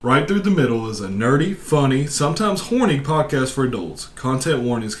Right Through the Middle is a nerdy, funny, sometimes horny podcast for adults. Content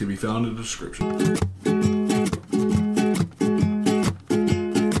warnings can be found in the description.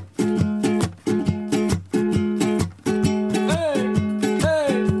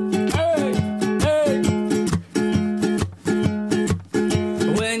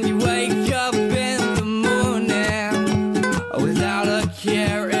 When you wake up in the morning without a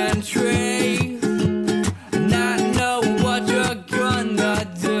care and trace, not know what you're gonna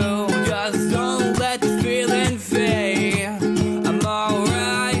do, just don't let the feeling fade. I'm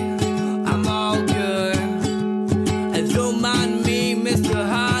alright, I'm all good, and don't mind me, Mr.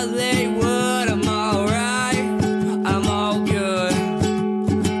 Hollywood. I'm alright, I'm all good,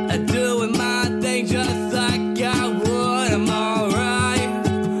 doing my thing just like I would. I'm alright,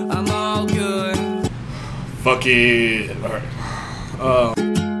 I'm all good. Fuck it. Alright.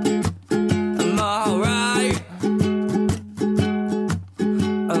 I'm alright.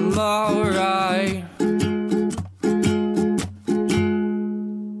 I'm alright.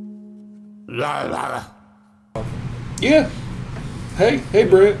 La la la. Yeah. Hey,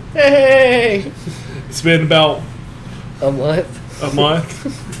 Brett. Hey! It's been about A month? a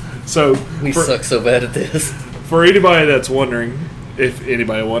month. So, We suck so bad at this. for anybody that's wondering, if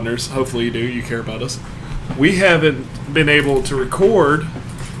anybody wonders, hopefully you do, you care about us. We haven't been able to record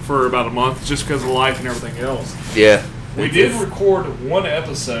for about a month just because of life and everything else. Yeah. We did record one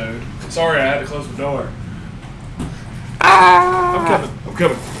episode. Sorry, I had to close the door. I'm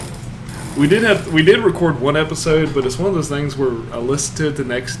coming. We did record one episode, but it's one of those things where I listened to it the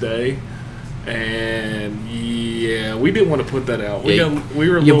next day, and yeah, we didn't want to put that out. We Yeah, were a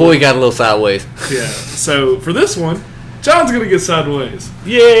Your little, boy got a little sideways. yeah. So for this one, John's gonna get sideways.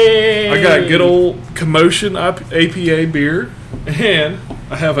 Yay! I got good old Commotion APA beer, and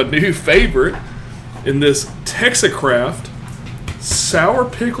I have a new favorite in this Texacraft sour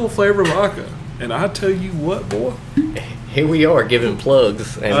pickle flavor vodka. And I tell you what, boy, Here we are giving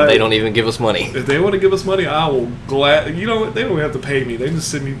plugs, and they don't even give us money. if they want to give us money, I will glad. You know what? They don't have to pay me. They can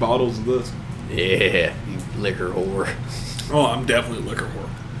just send me bottles of this. Yeah, you liquor whore. Oh, I'm definitely a liquor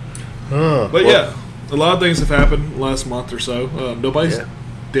whore. But Well, yeah, a lot of things have happened last month or so. Nobody's Yeah.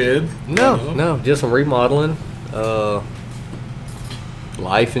 dead. No, just some remodeling.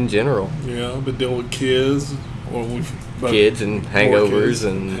 Life in general. Yeah, I've been dealing with kids. Well, Kids and more hangovers kids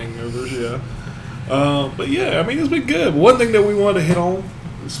and hangovers. Yeah. But yeah, I mean, it's been good. One thing that we wanted to hit on,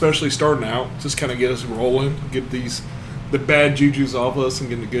 especially starting out, just kind of get us rolling, get the bad juju's off us and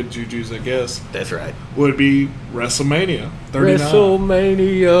get the good juju's, I guess, that's right. would be WrestleMania 39.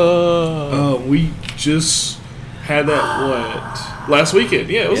 WrestleMania. We just had that, last weekend.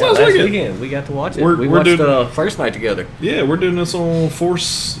 Yeah, it was last weekend. We got to watch it. We're We watched doing- the first night together. Yeah, we're doing this on April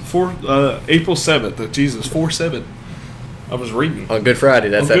 7th. Jesus, 4/7. I was reading. On Good Friday.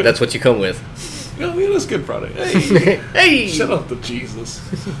 That's On Good- that's what you come with. Oh, yeah, that's Good Friday. Hey. Hey! Shut up to Jesus.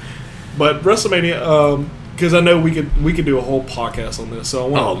 But WrestleMania, because I know we could do a whole podcast on this. So I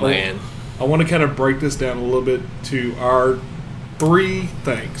want Oh, man. I want to kind of break this down a little bit to our three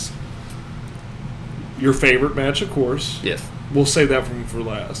things. Your favorite match, of course. Yes. We'll save that for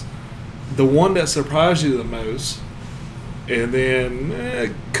last. The one that surprised you the most, and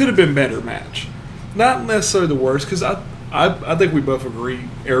then could have been better match. Not necessarily the worst, because I think we both agree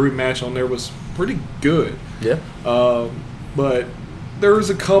every match on there was pretty good. Yeah. But there was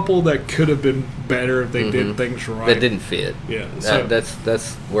a couple that could have been better if they did things right. That didn't fit. Yeah. So,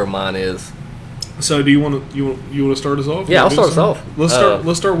 That's where mine is. so do you want to start us off? Yeah, I'll Wanna do start us something? off.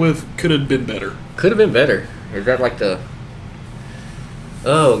 Let's start with could have been better. Could have been better. Is that like the?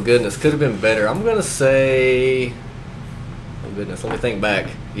 Oh goodness, could have been better. I'm gonna say. Oh goodness, let me think back.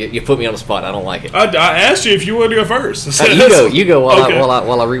 You put me on the spot. I don't like it. I asked you if you wanted to go first. You go while Okay.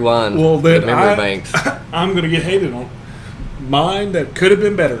 I rewind. Well, then the memory banks. I'm going to get hated on. Mine that could have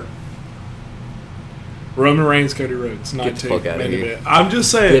been better. Roman Reigns, Cody Rhodes, Get the 19. fuck outta main here. event. I'm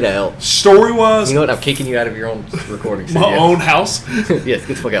just saying. Get out. Story wise, You know what? I'm kicking you out of your own recording. my own house. Yes, get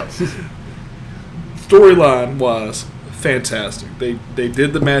the fuck out. Storyline wise, fantastic. They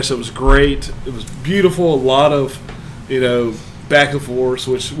did the match that was great. It was beautiful. A lot of back and forth,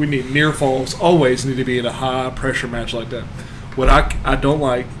 which we need. Near falls always need to be in a high pressure match like that. What I don't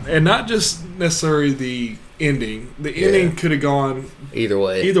like, and not just necessarily the ending. The ending could have gone Either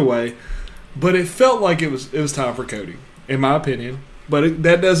way. either way, but it felt like it was time for Cody, in my opinion. But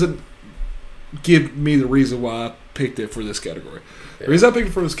that doesn't give me the reason why I picked it for this category. The reason I picked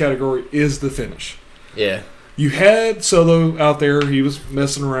it for this category is the finish. Yeah. You had Solo out there; he was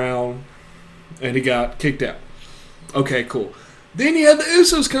messing around, and he got kicked out. Okay, cool. Then you had the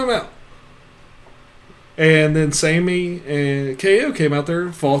Usos come out. And then Sammy and KO came out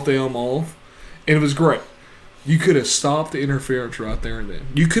there, fought them off, and it was great. You could have stopped the interference right there and then.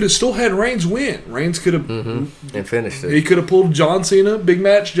 You could have still had Reigns win. Reigns could have and finished it. He could have pulled John Cena, big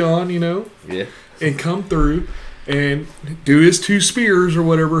match John, Yeah. and come through and do his 2 spears or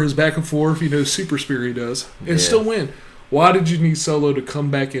whatever, his back and forth, super spear he does, and still win. Why did you need Solo to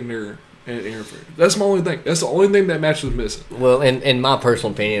come back in there and interfere? That's my only thing. That's the only thing that match was missing. Well, in my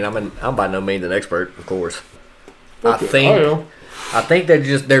personal opinion, I'm by no means an expert, of course. Okay. I think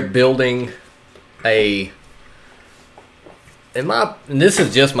they're building a. And this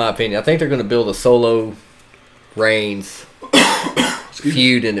is just my opinion. I think they're going to build a Solo Reigns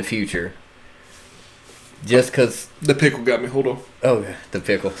feud in the future. Just because the pickle got me. Hold on. Oh, the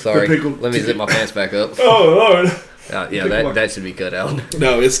pickle. Sorry. The pickle. Let me zip my pants back up. Oh Lord. Yeah, that should be cut out.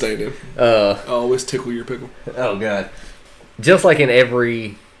 No, it's staying in. I always tickle your pickle. Oh God. Just like in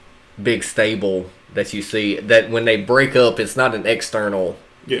every big stable that you see, that when they break up, it's not an external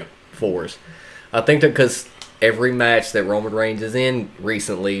force. I think that because every match that Roman Reigns is in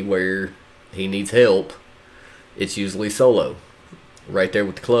recently where he needs help, it's usually Solo. Right there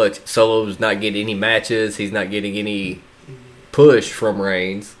with the clutch. Solo's not getting any matches. He's not getting any push from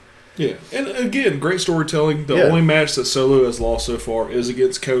Reigns. Yeah. And again, great storytelling. The only match that Solo has lost so far is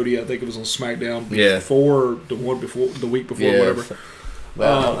against Cody. I think it was on SmackDown before the week before, whatever.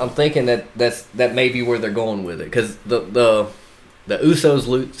 Well, I'm thinking that may be where they're going with it. Because the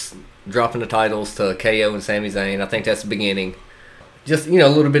Usos dropping the titles to KO and Sami Zayn, I think that's the beginning. Just, a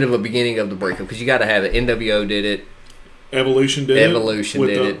little bit of a beginning of the breakup. Because you got to have it. NWO did it. Evolution did it.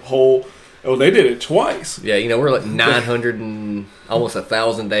 With the whole... Oh, they did it twice. Yeah, we're like 900 and almost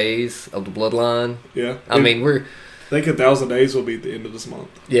 1,000 days of the Bloodline. Yeah. I think 1,000 days will be at the end of this month.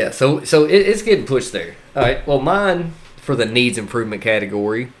 Yeah, so it's getting pushed there. All right, well, mine for the needs improvement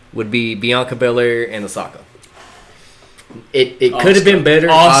category would be Bianca Belair and Osaka. It could have been better.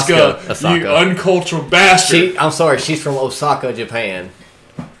 Asuka, you uncultured bastard. I'm sorry, she's from Osaka, Japan.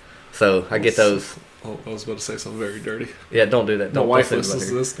 So I get those. Oh, I was about to say something very dirty. Yeah, don't do that. My wife listens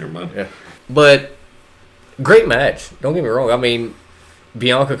to this. Never mind. Yeah. But great match. Don't get me wrong. I mean,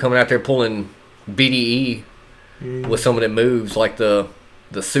 Bianca coming out there pulling BDE with some of the moves, like the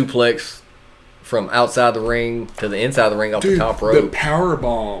suplex from outside the ring to the inside the ring off the top rope. The power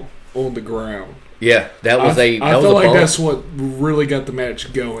bomb on the ground. Yeah, I feel like that's what really got the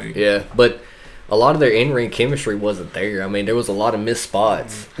match going. Yeah, but a lot of their in-ring chemistry wasn't there. I mean, there was a lot of missed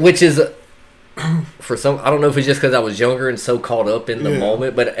spots, which is for some. I don't know if it's just because I was younger and so caught up in the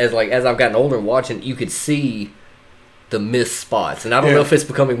moment, but as I've gotten older and watching, you could see the missed spots, and I don't know if it's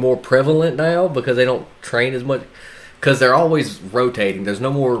becoming more prevalent now because they don't train as much. Because they're always rotating. There's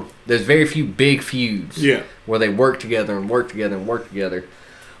very few big feuds where they work together and work together and work together.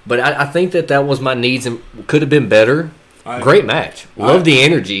 But I think that was my needs and could have been better. Great match. Love the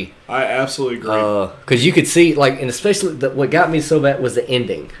energy. I absolutely agree. Because you could see, and especially what got me so bad was the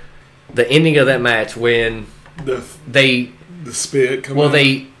ending. The ending of that match when the spit come out.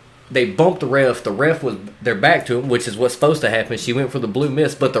 They bumped the ref. The ref was their back to him, which is what's supposed to happen. She went for the blue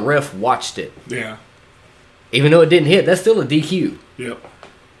mist, but the ref watched it. Yeah. Even though it didn't hit, that's still a DQ. Yep.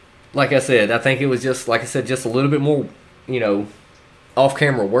 Like I said, I think it was just a little bit more,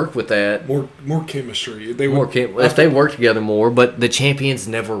 off-camera work with that. More chemistry. If they work together more, but the champions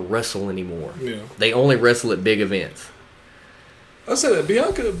never wrestle anymore. Yeah. They only wrestle at big events. I said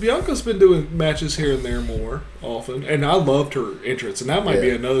that Bianca's been doing matches here and there more often, and I loved her entrance. And that might be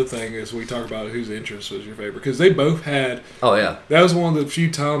another thing as we talk about whose entrance was your favorite, because they both had. Oh yeah, that was one of the few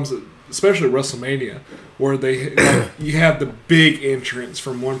times, especially at WrestleMania, where you have the big entrance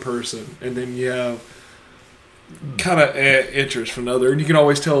from one person, and then you have kind of entrance from another, and you can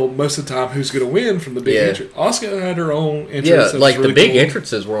always tell most of the time who's going to win from the big entrance. Asuka had her own entrance. Yeah, really the big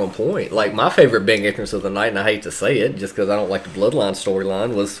entrances were on point. Like my favorite big entrance of the night, and I hate to say it, just because I don't like the Bloodline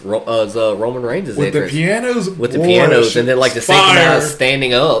storyline, was Roman Reigns' entrance with the pianos, and then the synchronized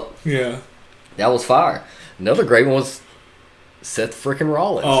standing up. Yeah, that was fire. Another great one was Seth freaking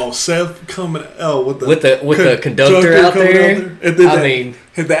Rollins. Oh, Seth coming with the conductor out there. And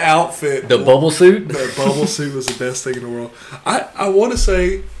then the outfit, the bubble suit. The bubble suit was the best thing in the world. I want to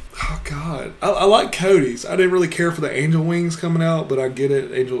say, oh God, I like Cody's. I didn't really care for the angel wings coming out, but I get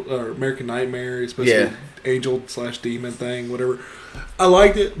it. American Nightmare, especially angel/demon thing, whatever. I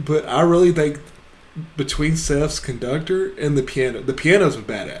liked it, but I really think between Seth's conductor and the pianos were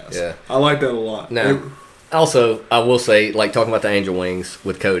badass. Yeah, I like that a lot. No. Also, I will say, talking about the angel wings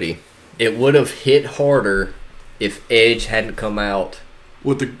with Cody, it would have hit harder if Edge hadn't come out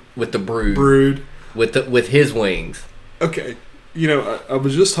with the brood with his wings. Okay, I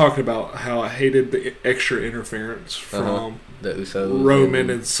was just talking about how I hated the extra interference from the Usos, Roman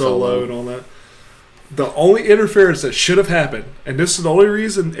and Solo and all that. The only interference that should have happened, and this is the only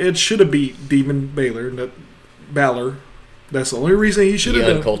reason it should have beat Demon Balor. That's the only reason he should have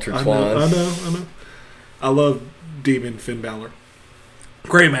done. Uncultured I swine. know. I love Demon Finn Balor.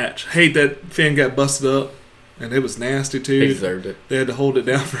 Great match. Hate that Finn got busted up, and it was nasty too. He deserved it. They had to hold it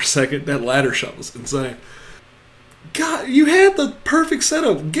down for a second. That ladder shot was insane. God, you had the perfect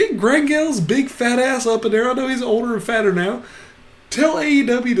setup. Get Greg Gill's big fat ass up in there. I know he's older and fatter now. Tell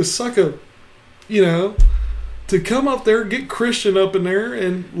AEW to suck a, to come up there, get Christian up in there,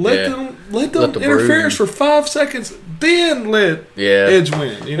 and let them interference for 5 seconds. Then let Edge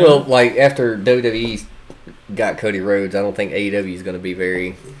win. Well, like after WWE got Cody Rhodes, I don't think AEW is going to be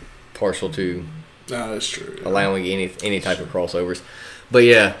very partial to that's true. allowing any type of crossovers. But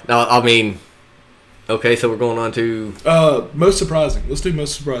yeah, no, I mean, okay, so we're going on to most surprising. Let's do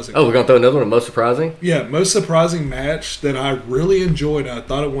most surprising. Oh, we're going to throw another one. Most surprising. Yeah, most surprising match that I really enjoyed. I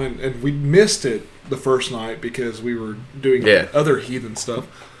thought it went, and we missed it the first night because we were doing other heathen stuff.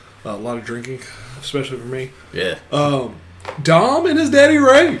 A lot of drinking, especially for me. Yeah. Dom and his daddy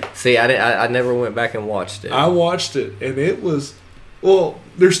Ray. See, I never went back and watched it. I watched it, and it was,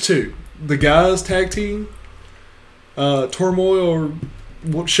 there's two. The guys tag team, Turmoil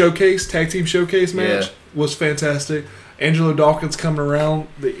showcase, tag team showcase match was fantastic. Angelo Dawkins coming around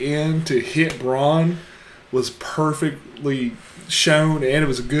the end to hit Braun was perfectly shown, and it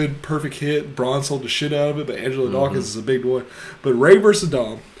was a good, perfect hit. Braun sold the shit out of it, but Angelo Dawkins is a big boy. But Ray versus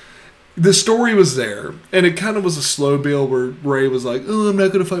Dom. The story was there, and it kind of was a slow build where Ray was like, "Oh, I'm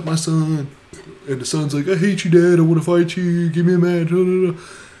not going to fight my son." And the son's like, "I hate you, Dad. I want to fight you. Give me a match."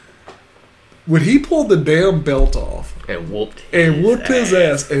 When he pulled the damn belt off and whooped his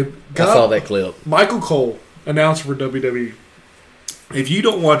ass, and I saw that clip. Michael Cole, announcer for WWE. If you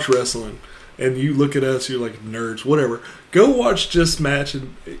don't watch wrestling and you look at us, you're like nerds, whatever. Go watch this match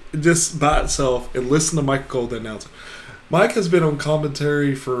and just by itself and listen to Michael Cole, the announcer. Mike has been on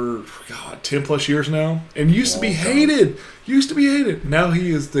commentary for 10 plus years now, and used to be hated. Now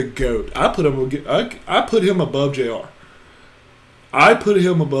he is the GOAT. I put him above JR. I put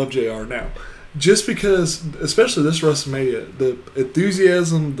him above JR now, just because, especially this WrestleMania, the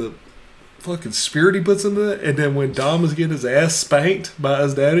enthusiasm, the fucking spirit he puts into it, and then when Dom is getting his ass spanked by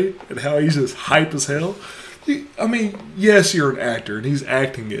his daddy, and how he's just hype as hell. Yes, you're an actor, and he's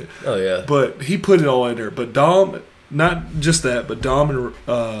acting it. Oh yeah, but he put it all in there. But Dom. Not just that, but Dom and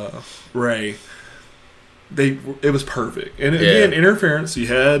Ray, it was perfect. And again, interference. You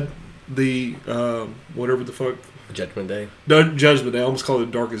had the whatever the fuck Judgment Day. Judgment Day. I almost called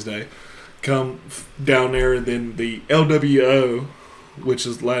it Darkest Day. Come down there, and then the LWO, which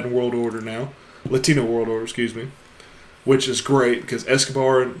is Latino World Order, excuse me, which is great because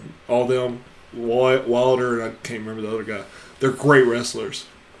Escobar and all them, Wilder, and I can't remember the other guy. They're great wrestlers.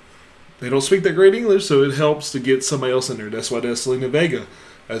 They don't speak that great English, so it helps to get somebody else in there. That's why they have Selena Vega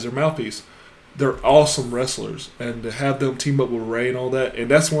as their mouthpiece. They're awesome wrestlers, and to have them team up with Ray and all that,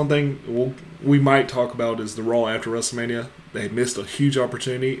 and that's one thing we might talk about is the Raw after WrestleMania. They missed a huge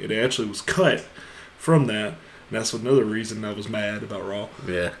opportunity. It actually was cut from that, and that's another reason I was mad about Raw.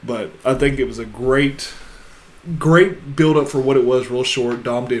 Yeah. But I think it was a great build-up for what it was, real short.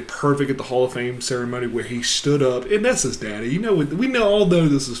 Dom did perfect at the Hall of Fame ceremony where he stood up, and that's his daddy. We all know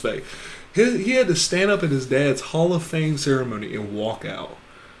this is fake. He had to stand up at his dad's Hall of Fame ceremony and walk out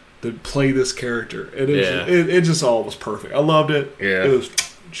to play this character. And it just all was perfect. I loved it. Yeah. It was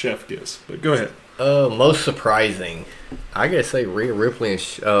chef kiss. But go ahead. Most surprising, I gotta say Rhea Ripley and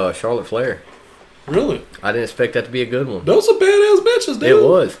Charlotte Flair. Really? I didn't expect that to be a good one. Those are badass bitches, dude. It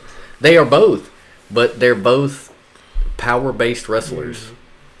was. They are both. But they're both power-based wrestlers.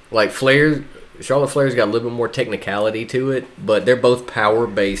 Mm-hmm. Like Charlotte Flair's got a little bit more technicality to it, but they're both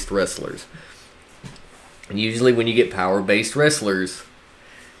power-based wrestlers. And usually when you get power-based wrestlers,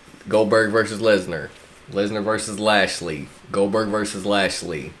 Goldberg versus Lesnar versus Lashley, Goldberg versus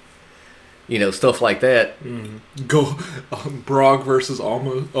Lashley, stuff like that. Mm-hmm. Brock versus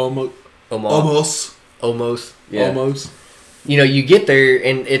Almost. Yeah. Almost. You get there,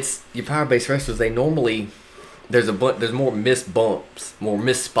 and it's your power-based wrestlers. They normally there's more missed bumps, more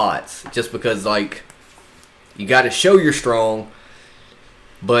missed spots, just because you got to show you're strong,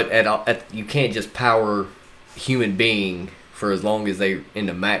 but you can't just power human being for as long as they in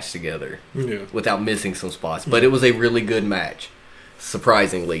the match together without missing some spots. But it was a really good match,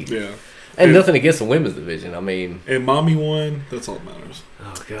 surprisingly. Yeah. And nothing against the women's division. And Mommy won. That's all that matters.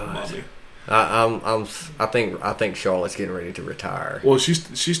 Oh God. Mommy. I think Charlotte's getting ready to retire. Well,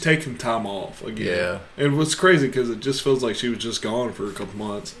 she's taking time off again. Yeah. And what's crazy because it just feels like she was just gone for a couple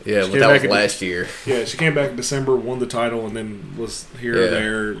months. Yeah, She but came that back was in- last year. Yeah, she came back in December, won the title, and then was here Yeah.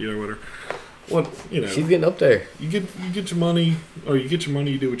 or there, whatever. What She's getting up there. you get your money, or you get your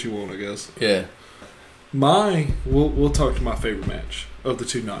money, you do what you want, I guess. Yeah. We'll talk to my favorite match of the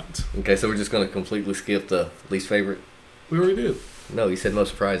two nights. Okay, so we're just gonna completely skip the least favorite. We already did. No, you said most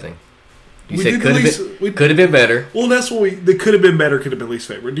surprising. You We said did could the have least- been could have been better. Well, that's what they could have been better. Could have been least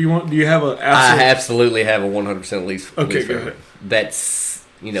favorite. Do you have a I absolute? absolutely have a 100% least. Okay, least go favorite. ahead. That's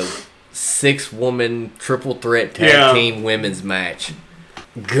 6-woman triple threat tag Yeah. team women's match.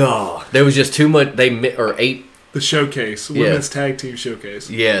 God, there was just too much. Or 8. The showcase, Yeah. women's tag team showcase.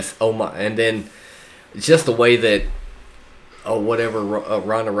 Yes. Oh my! And then just the way that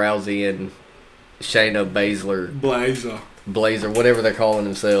Ronda Rousey and Shayna Blazer, whatever they're calling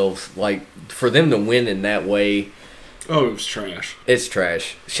themselves, like for them to win in that way, Oh, it was trash. it's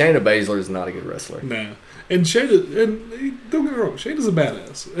trash. Shayna Baszler is not a good wrestler. Nah. And Shayna, and don't get me wrong, Shayna's a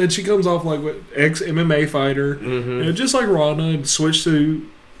badass, and she comes off like an ex MMA fighter, Mm-hmm. just like Ronda, and switched to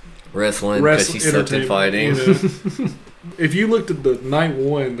Wrestling because she sucked at fighting. If you looked at the night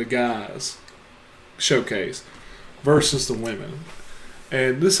one, the guys showcase versus the women,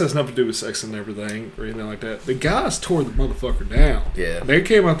 and this has nothing to do with sex and everything or anything like that. The guys tore the motherfucker down. Yeah. They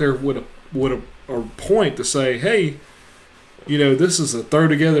came out there with a point to say, hey, this is a throw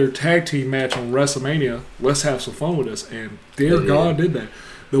together tag team match on WrestleMania. Let's have some fun with this. And dear They God, did that.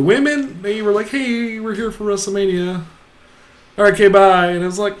 The women, they were like, hey, we're here for WrestleMania. All right, okay, bye. And it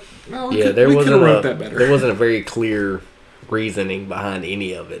was like, no, we could have wrote that better. There wasn't a very clear reasoning behind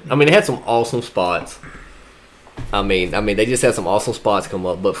any of it. I mean, it had some awesome spots. I mean, they just had some awesome spots come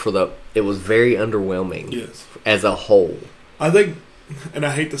up, but it was very underwhelming. Yes. As a whole. I think, and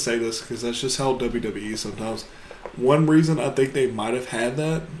I hate to say this because that's just how WWE is sometimes. One reason I think they might have had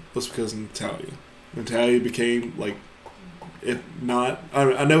that was because of Natalia. Natalia became, like, if not,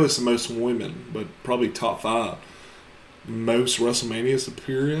 I know it's the most women, but probably top 5 most WrestleManias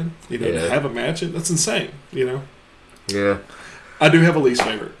appear in. To Yeah. have a match in, that's insane, Yeah. I do have a least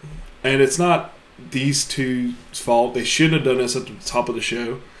favorite. And it's not these two's fault. They shouldn't have done this at the top of the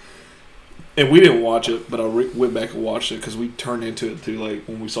show. And we didn't watch it, but I went back and watched it because we turned into it too late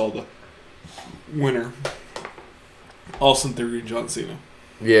when we saw the winner. Austin Theory and John Cena.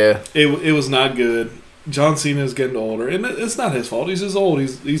 Yeah. It was not good. John Cena is getting older, and it's not his fault. He's just old.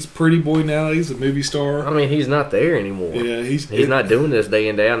 He's a pretty boy now. He's a movie star. I mean, he's not there anymore. Yeah, he's not doing this day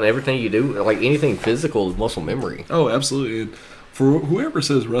in day out, and everything you do, like anything physical, is muscle memory. Oh, absolutely. And for whoever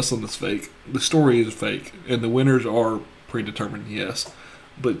says wrestling is fake, the story is fake, and the winners are predetermined. Yes,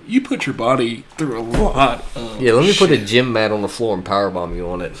 but you put your body through a lot of Yeah, let me put a shit. gym mat on the floor and powerbomb you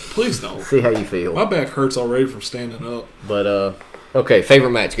on it. Please don't. See how you feel. My back hurts already from standing up. But okay,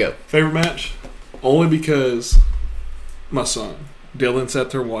 favorite match, go. Favorite match? Only because my son, Dylan, sat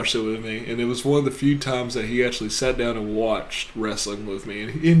there and watched it with me, and it was one of the few times that he actually sat down and watched wrestling with me,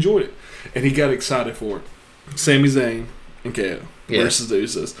 and he enjoyed it, and he got excited for it. Sami Zayn and KO versus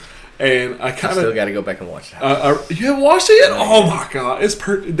Deuces. And I kind Still of got to go back and watch that. you haven't watched it yet? Oh my god, it's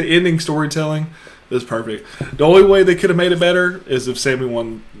the ending storytelling is perfect. The only way they could have made it better is if Sami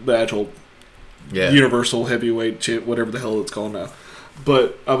won the actual Universal Heavyweight Champ, whatever the hell it's called now.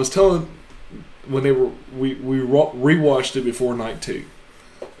 But I was telling when we rewatched it before night 2,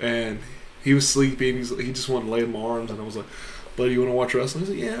 and he was sleeping. He just wanted to lay in my arms, and I was like, "Buddy, you want to watch wrestling?"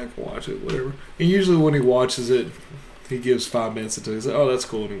 He's like, "Yeah, I can watch it, whatever." And usually when he watches it, he gives 5 minutes into it. He's like, "Oh, that's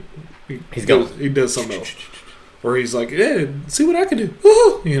cool." And He's gone. He does something else, or he's like, "Yeah, see what I can do."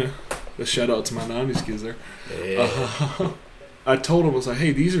 Woo-hoo! A shout out to my 90s kids there. Yeah. I told him, I was like,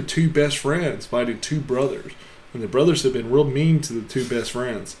 "Hey, these are two best friends fighting two brothers, and the brothers have been real mean to the two best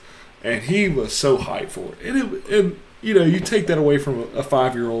friends." And he was so hyped for it. And you take that away from a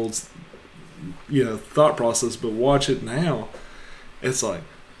 5-year-old's, thought process, but watch it now. It's like,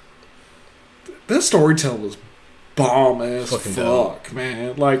 that storytelling was bomb as Fucking fuck, dope.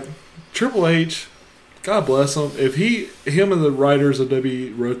 man. Like, Triple H, God bless him. If him and the writers of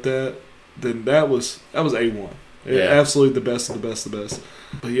WWE wrote that, then that was A1. Yeah. Absolutely the best of the best of the best.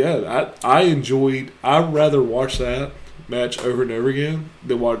 But yeah, I'd rather watch that match over and over again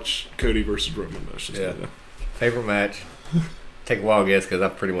than watch Cody versus Roman. Yeah. Favorite match? Take a wild guess because I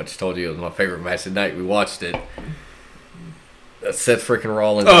pretty much told you it was my favorite match tonight. We watched it. Seth freaking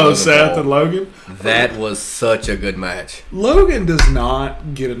Rollins. and Oh, Logan Seth Paul. and Logan? That was such a good match. Logan does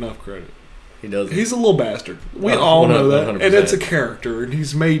not get enough credit. He does. He's a little bastard. We Oh, all know that. 100%. And it's a character, and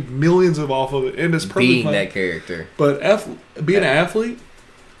he's made millions off of it, and it's perfectly being fine. that character. But being an athlete,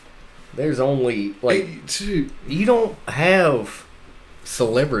 There's only like Dude, you don't have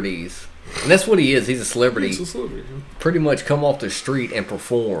celebrities, and that's what he is. He's a celebrity. it's a celebrity. Pretty much come off the street and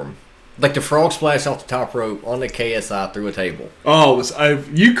perform. Like the frog splash off the top rope on the KSI through a table. Oh,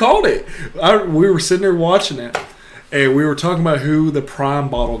 you called it. We were sitting there watching it, and we were talking about who the prime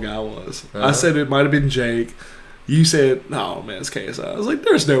bottle guy was. I said it might have been Jake. You said, no, man, it's KSI. I was like,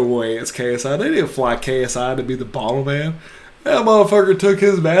 there's no way it's KSI. They didn't fly KSI to be the bottle man. That motherfucker took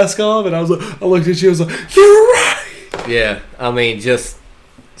his mask off, and I looked at you, I was like, you're right. Yeah, I mean, just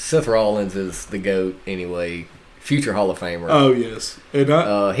Seth Rollins is the GOAT anyway. Future Hall of Famer. Oh, yes.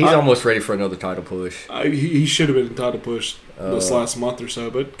 And He's almost ready for another title push. He should have been in title push this last month or so,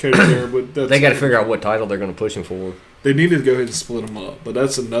 but Cody Garrett, They got to figure out what title they're going to push him for. They need to go ahead and split them up, but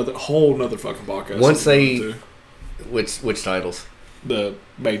that's whole nother fucking podcast. Once they... Which titles? The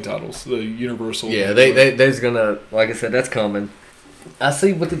main titles, the Universal. Yeah, there's gonna, like I said, that's coming. I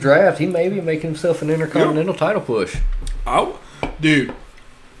see with the draft, he may be making himself an intercontinental title push. Dude,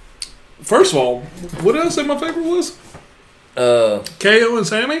 first of all, what did I say my favorite was? KO and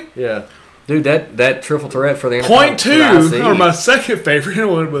Sammy? Yeah. Dude, that triple threat for the Point two, IC. or my second favorite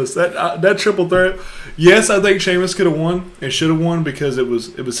one was that triple threat. Yes, I think Sheamus could have won and should have won because it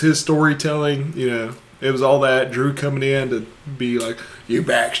was his storytelling, you know. It was all that Drew coming in to be like, you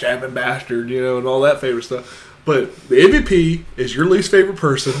backstabbing bastard, you know, and all that favorite stuff. But the MVP is your least favorite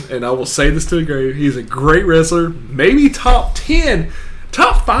person, and I will say this to the grave. He's a great wrestler, maybe top 10,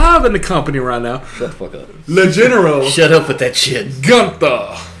 top 5 in the company right now. Shut the fuck up. Le General. Shut up with that shit.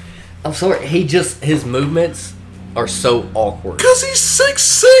 Gunther. I'm sorry, his movements are so awkward. Because he's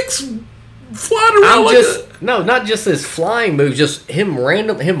 6'6", flying around No, not just his flying moves, just him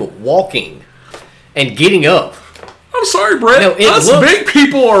walking. And getting up. I'm sorry, Brett. No, Us big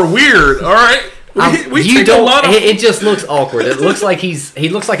people are weird. All right, we you take don't. A lot of. It just looks awkward. It looks like he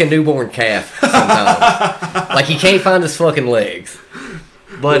looks like a newborn calf sometimes. Like he can't find his fucking legs.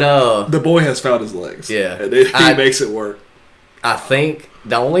 But the boy has found his legs. Yeah, and he makes it work. I think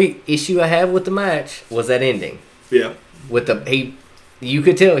the only issue I have with the match was that ending. Yeah, with you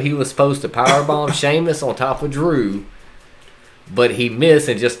could tell he was supposed to powerbomb Sheamus on top of Drew. But he missed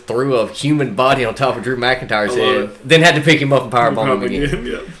and just threw a human body on top of Drew McIntyre's head. Then had to pick him up and powerbomb him again.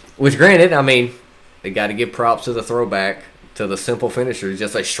 Yeah. Which, granted, I mean, they got to give props to the throwback to the simple finisher,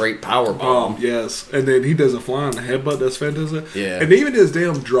 just a straight powerbomb. Yes, and then he does a flying headbutt. That's fantastic. Yeah. And even his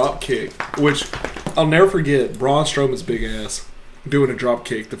damn drop kick, which I'll never forget. Braun Strowman's big ass doing a drop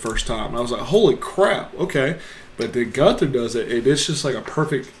kick the first time. And I was like, holy crap! Okay. But then Gunther does it, and it's just like a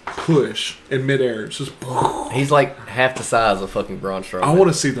perfect push in midair. It's just. He's like half the size of fucking Braun Strowman. I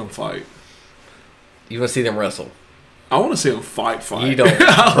want to see them fight. You want to see them wrestle? I want to see them fight. You don't.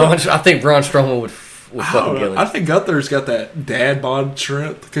 I think Braun Strowman would fucking kill him. I think Gunther's got that dad bod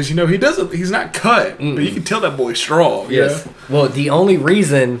strength because he's not cut, but you can tell that boy's strong. Yes. Yeah? Well, the only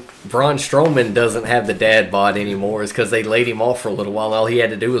reason Braun Strowman doesn't have the dad bod anymore is because they laid him off for a little while. All he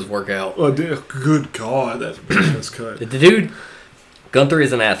had to do was work out. Oh, good God, that's cut. The dude, Gunther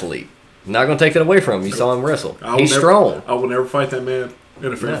is an athlete. I'm not going to take that away from him. You saw him wrestle. He's strong. I will never fight that man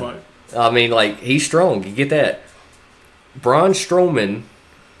in a fair fight. I mean, like, he's strong. You get that. Braun Strowman,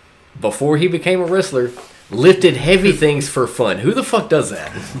 before he became a wrestler, lifted heavy things for fun. Who the fuck does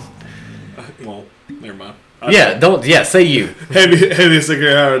that? Well, never mind. Say you. Heaviest thing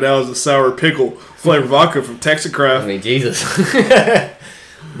I had now is a sour pickle flavored vodka from Texacraft. I mean, Jesus.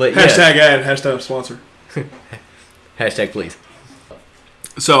 But hashtag ad, hashtag sponsor. Hashtag please.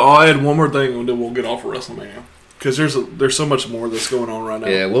 So I'll add one more thing and then we'll get off of WrestleMania. Because there's so much more that's going on right now.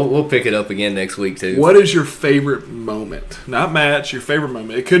 Yeah, we'll pick it up again next week too. What is your favorite moment? Not match, your favorite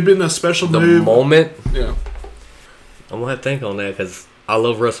moment. It could have been a special move. The moment? Yeah. I'm going to have to think on that because I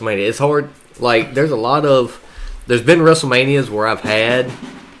love WrestleMania. It's hard. Like, there's been WrestleManias where I've had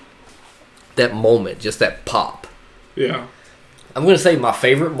that moment, just that pop. Yeah. I'm going to say my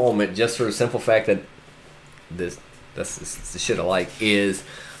favorite moment, just for the simple fact that that's the shit I like, is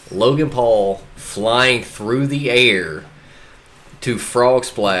Logan Paul flying through the air to frog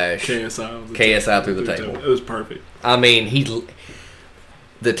splash KSI through the table. It was perfect. I mean,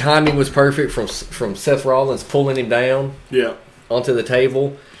 the timing was perfect from Seth Rollins pulling him down onto the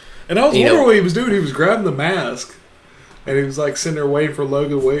table. And I was wondering what he was doing. He was grabbing the mask. And he was like sitting there waiting for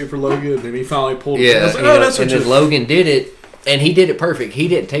Logan. And then he finally pulled it. Yeah, I was like, that's what then Logan did it. And he did it perfect. He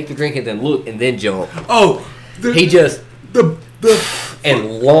didn't take the drink and then look and then jump. Oh. He just...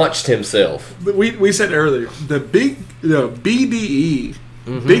 and launched himself. We said earlier, the BDE,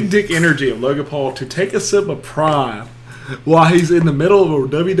 big dick energy of Logan Paul to take a sip of Prime while he's in the middle of a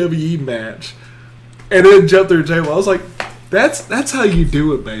WWE match and then jump through the table. I was like, That's how you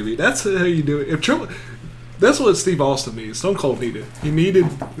do it, baby. That's how you do it. If Triple, that's what Steve Austin needed. Stone Cold needed. He needed,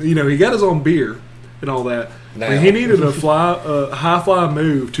 he got his own beer and all that. Now. But he needed a high fly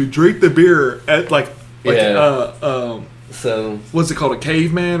move to drink the beer at So what's it called, a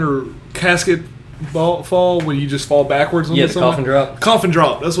caveman or casket fall when you just fall backwards on the something? coffin drop. Coffin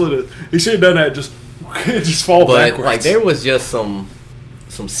drop. That's what it is. He should have done that. Just fall But backwards. like there was just some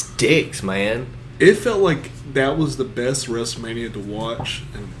sticks, man. It felt like that was the best WrestleMania to watch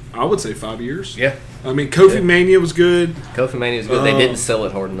in, I would say, 5 years. Yeah, I mean, Kofi Mania was good. Kofi Mania was good. They didn't sell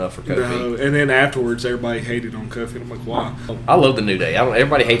it hard enough for Kofi. No, and then afterwards, everybody hated on Kofi. And I'm like, why? I love the New Day.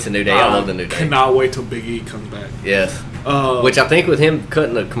 Everybody hates the New Day. I love the New Day. Cannot wait till Big E comes back. Yes. Which I think with him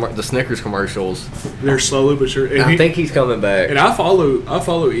cutting the Snickers commercials, They're slowly but sure. And I think he's coming back. And I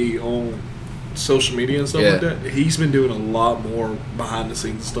follow E on social media and stuff like that. He's been doing a lot more behind the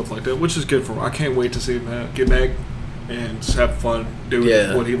scenes and stuff like that, which is good for him. I can't wait to see him get back and just have fun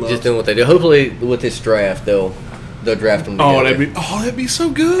doing what he loves. Just doing what they do. Hopefully, with this draft, they'll draft him. Together. That'd be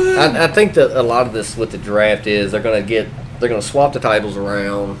so good. I think that a lot of this with the draft is they're gonna swap the titles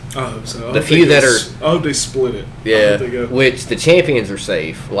around. Oh, so the few that are. Oh, they split it. Yeah, which the champions are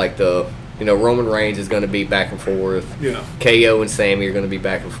safe. Like Roman Reigns is going to be back and forth. Yeah. KO and Sammy are going to be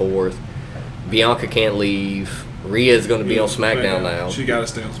back and forth. Bianca can't leave. Rhea is going to be on SmackDown now. She got to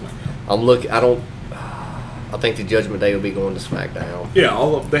stay on SmackDown. I think the Judgment Day will be going to SmackDown.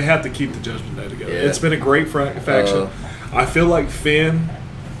 Yeah, they have to keep the Judgment Day together. Yeah. It's been a great faction. I feel like Finn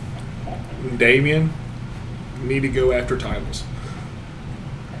and Damian need to go after titles.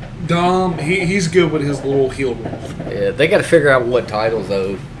 Dom, he's good with his little heel roll. Yeah, they got to figure out what titles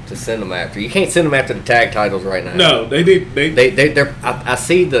though to send them after. You can't send them after the tag titles right now. No, they need. I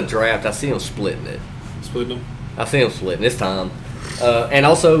see the draft. I see them splitting it. Splitting them. I see them splitting this time. And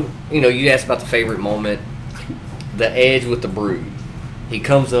also, you asked about the favorite moment. The Edge with the Brood. He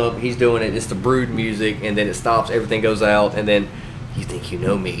comes up, he's doing it. It's the Brood music, and then it stops. Everything goes out, and then you think you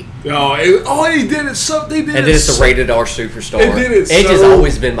know me. He did it so. They did and then it's the rated R superstar. They did it Edge has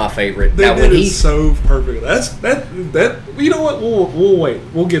always been my favorite. They now, did it so perfect. That. You know what? We'll wait.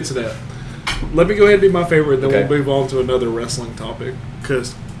 We'll get to that. Let me go ahead and do my favorite, and then we'll move on to another wrestling topic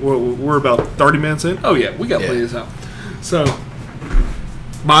because we're about 30 minutes in. Oh yeah, we got plenty of time. So,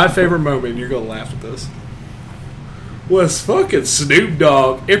 my favorite moment. You're gonna laugh at this. Was fucking Snoop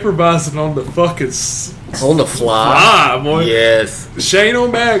Dogg improvising on the fucking on the fly, boy. Yes. Shane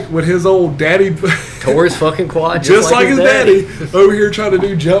O'Mac with his old daddy tore his fucking quad just like his daddy over here trying to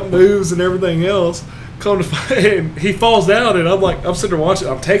do jump moves and everything else. Come to find, and he falls down, and I'm sitting there watching.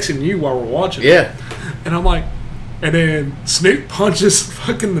 I'm texting you while we're watching. Yeah. And I'm like, and then Snoop punches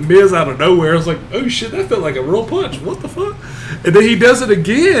fucking the Miz out of nowhere. I was like, oh shit, that felt like a real punch. What the fuck? And then he does it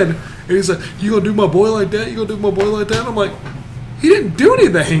again. And he's like, you gonna do my boy like that? You gonna do my boy like that? And I'm like, he didn't do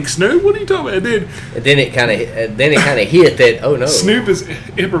anything, Snoop. What are you talking about? And then it kind of hit that. Oh no, Snoop is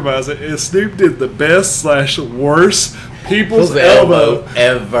improvising. And Snoop did the best / worst people's elbow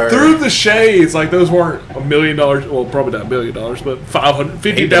ever through the shades. Like those weren't $1 million. Well, probably not $1 million, but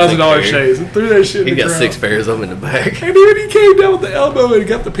 $50,000 shades. And threw that shit. He got 6 pairs of them in the back. And then he came down with the elbow and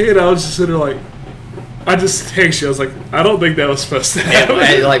got the pin. I was just sitting there like. I just texted you. I was like, I don't think that was supposed to happen.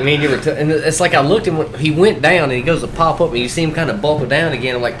 Yeah, like me and you were, and it's like I looked and he went down and he goes to pop up and you see him kind of buckle down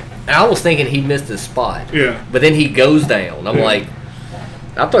again. I'm like, I was thinking he missed his spot. Yeah. But then he goes down. I'm like,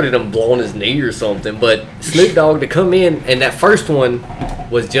 I thought he'd have blown his knee or something. But Snoop Dogg to come in and that first one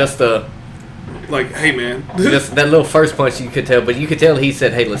was just like, hey man, just that little first punch you could tell, but you could tell he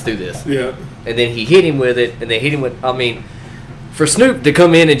said, hey, let's do this. Yeah. And then he hit him with it, and then hit him with. I mean, for Snoop to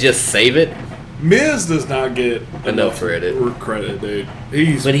come in and just save it. Miz does not get enough credit, dude.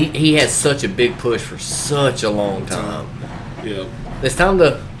 But he has such a big push for such a long time. Yeah. It's time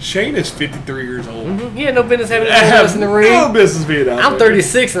to. Shane is 53 years old. Mm-hmm. He had no business having us in the ring. No business being out I'm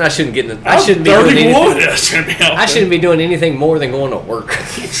 36 and I shouldn't get. I shouldn't be 31. doing anything. I shouldn't be doing anything more than going to work.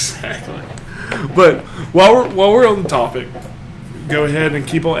 Exactly. But while we're on the topic, go ahead and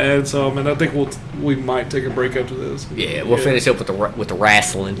keep on adding some, and I think we might take a break after this. Yeah, we'll finish up with the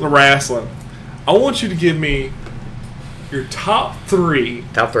wrestling. The wrestling. I want you to give me your top three.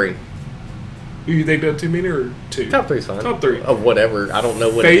 Top three. You think that too many or two? Top three's fine. Top three. Of whatever. I don't know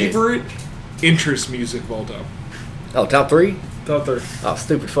what favorite interest music of all time. Oh, top three? Top three. Oh,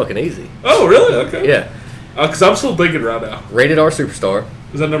 stupid fucking easy. Oh, really? Okay. Yeah. Because I'm still thinking right now. Rated R Superstar.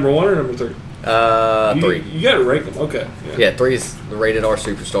 Is that number one or number three? Three. You got to rank them. Okay. Yeah, 3 is the Rated R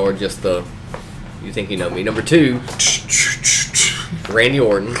Superstar. Just the. You think you know me. Number 2. Randy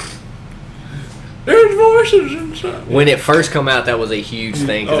Orton. There's voices inside. When it first come out, that was a huge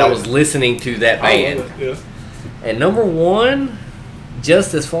thing because I was listening to that band. Yeah. And number one,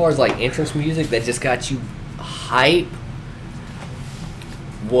 just as far as like entrance music that just got you hype,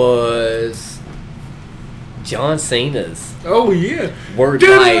 was John Cena's Oh yeah. Word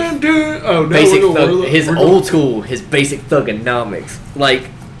Dun, Life. dun. Oh no, Basic we're Thug, gonna- his we're old school, his Basic Thugonomics. Like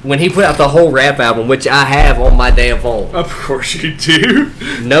when he put out the whole rap album, which I have on my damn phone. Of course you do.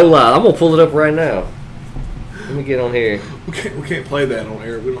 No lie, I'm gonna pull it up right now. Let me get on here. We can't play that on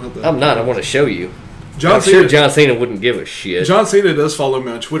air. We don't have to. I'm not. I want to show you. John I'm Cena. sure John Cena wouldn't give a shit. John Cena does follow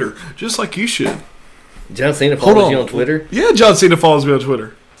me on Twitter, just like you should. John Cena Hold follows on. you on Twitter. Yeah, John Cena follows me on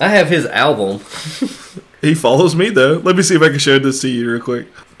Twitter. I have his album. He follows me though. Let me see if I can show this to you real quick.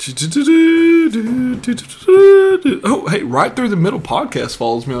 Oh, hey, Right Through the Middle podcast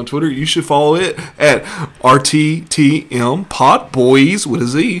follows me on Twitter. You should follow it at RTTM Pod Boys with a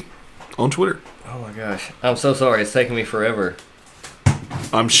Z on Twitter. Oh my gosh, I'm so sorry. It's taking me forever.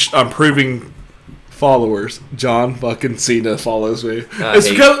 I'm proving followers. John fucking Cena follows me. I It's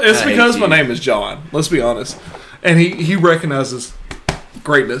hate- because I hate my you. name is John. Let's be honest, and he recognizes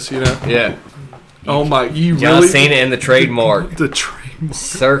greatness. You know. Yeah, Oh my, you John really Cena and the trademark, the trademark.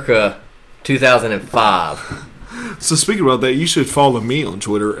 circa 2005. So speaking about that, you should follow me on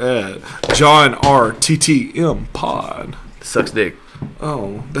Twitter at JohnRTTM Pod. Sucks dick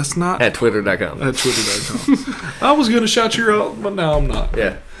Oh, that's not at twitter.com. at Twitter.com. I was gonna shout you out, but now I'm not.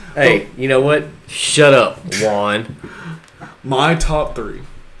 Yeah. Hey, you know what? Shut up, Juan. My top three.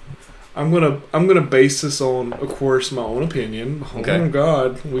 I'm gonna base this on, of course, my own opinion. Okay. Oh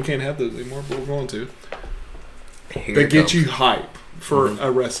God, we can't have those anymore, but we're going to. Here That it get comes. you hype for a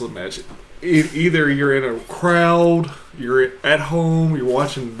wrestling match. Either you're in a crowd, you're at home, you're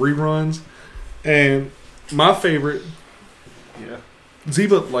watching reruns, and my favorite, yeah,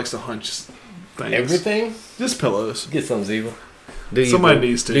 Zeba likes to hunch things. Everything? Just pillows. Get some, Ziva. Do you, Somebody boo?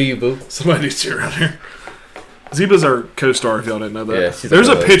 needs to. Do you, boo? Somebody needs to around here. Zeba's our co-star, if y'all didn't know that. Yeah, she's There's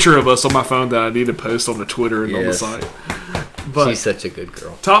a good. picture of us on my phone that I need to post on the Twitter and on the Yes. site. But She's such a good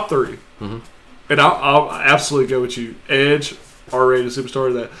girl. top 3. Mm-hmm. And I'll absolutely go with you. Edge, R-rated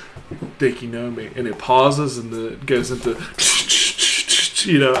superstar, that Dick, you know me. And it pauses and it goes into,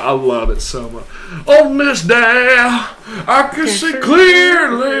 you know, I love it so much. On this day, I can see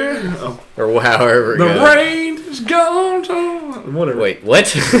clearly. Oh, Or however it the goes. rain is gone. Whatever. Wait, what?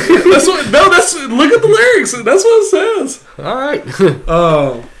 That's what, no, that's, look at the lyrics. That's what it says. All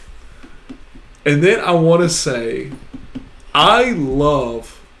right. And then I want to say, I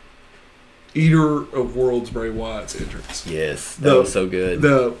love Eater of Worlds Bray Wyatt's entrance. Yes, that was so good.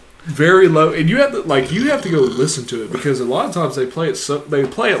 The very low, and you have to go listen to it because a lot of times they play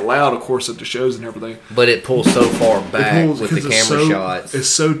it loud, of course, at the shows and everything. But it pulls so far It back pulls- with the 'cause it's camera so- shots. It's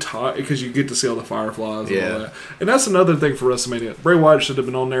so tight because you get to see all the fireflies and Yeah. all that. And that's another thing for WrestleMania. Bray Wyatt should have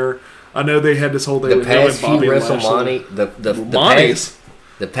been on there. I know they had this whole thing The with him and past few Bobby Lashley. WrestleMania,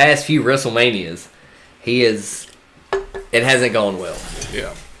 the past few WrestleManias, it hasn't gone well. Yeah,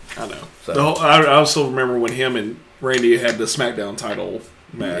 I know. So- I also remember when him and Randy had the SmackDown title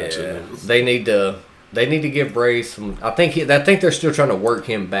match. Yeah, And it was, they need to give Bray some. I think they're still trying to work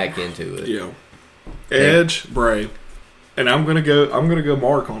him back into it. yeah. Edge, Bray, and I'm gonna go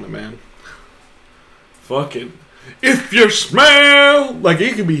Mark on it, man. Fuck it. If you smell like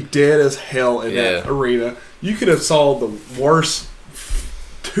it could be dead as hell in that Yeah. arena, you could have saw the worst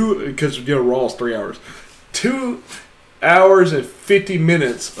because Raw's 3 hours, 2 hours and 50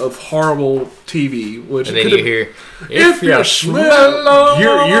 minutes of horrible TV, which And then could you hear, if you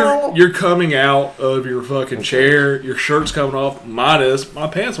smell, you're coming out of your fucking chair. Your shirt's coming off. Mine is. My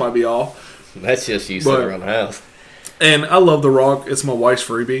pants might be off. that's just you sitting But- around the house. And I love The Rock. It's my wife's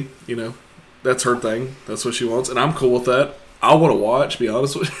freebie. You know, that's her thing. That's what she wants, and I'm cool with that. I want to watch. Be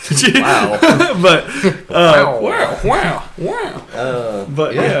honest with you. Wow. But Wow. wow.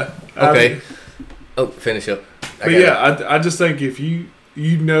 But Yeah. yeah. Okay. Finish up. But yeah, I just think if you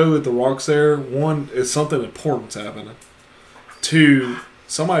know that The Rock's there, one, it's something important's happening. Two,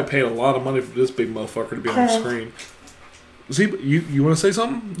 somebody paid a lot of money for this big motherfucker to be on the screen. See, you want to say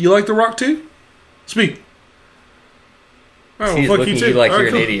something? You like The Rock too? Speak. Oh, She's fuck looking you at you too. like All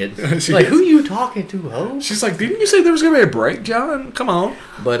you're right, an cool. idiot. She Like, is. who you talking to, ho? She's like, didn't you say there was going to be a break, John? Come on.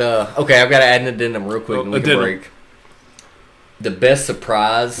 But, okay, I've got to add an addendum real quick and we can addendum. break. The best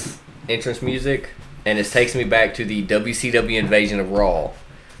surprise entrance music, and it takes me back to the WCW invasion of Raw.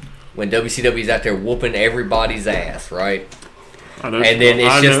 When WCW's out there whooping everybody's ass, right? I know. And then it's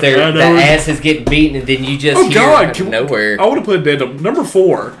I just know- the I know. ass is getting beaten, and then you just Oh hear God! out of nowhere. I would have put addendum number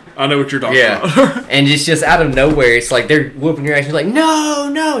 4. I know what you're talking Yeah. about. And it's just out of nowhere. It's like they're whooping your ass. You're like, no,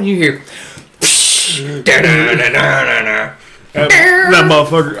 no. And you hear, That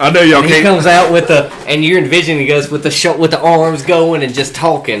motherfucker. I know y'all And he can't. comes out with the, and you're envisioning he goes with the arms going and just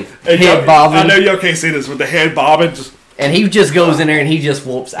talking, Hey, head y'all- bobbing, I know y'all can't see this with the head bobbing. Just and he just goes in there and he just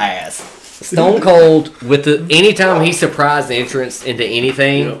whoops ass. Stone Cold with the anytime he surprised entrance into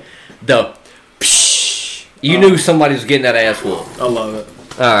anything, Yep. the psh, you knew somebody was getting that ass whooped. I love it.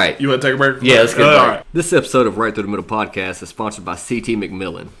 All right. You want to take a break? Yeah, let's get All back. right. This episode of Right Through the Middle podcast is sponsored by CT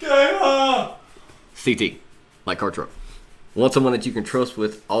McMillan. CT, like car truck. Want someone that you can trust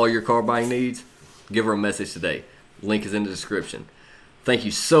with all your car buying needs? Give her a message today. Link is in the description. Thank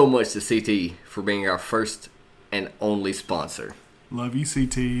you so much to CT for being our first and only sponsor. Love you,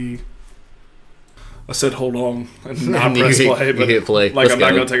 CT. I said hold on and not And you press hit- play, you but hit play. like Let's I'm not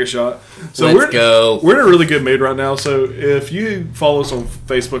go. going to take a shot. So Let's go. We're in a really good mood right now. So if you follow us on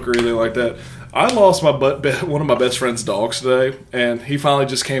Facebook or anything like that, I lost one of my best friend's dogs today, and he finally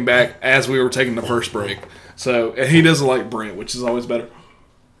just came back as we were taking the first break. So and he doesn't like Brent, which is always better.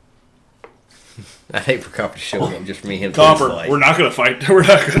 I hate for Copper to show up just for me and him. Copper, to we're not going to fight. We're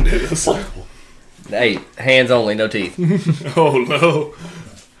not going to do this. Hey, hands only, no teeth. Oh no!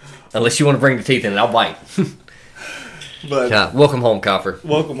 Unless you want to bring the teeth in, I'll bite. But Welcome home, Copper.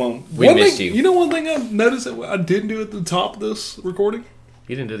 welcome home. We One missed thing, you. You know, one thing I've noticed that I didn't do at the top of this recording.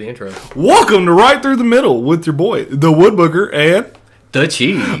 You didn't do the intro. Welcome to Right Through the Middle with your boy, the Woodbooker, and The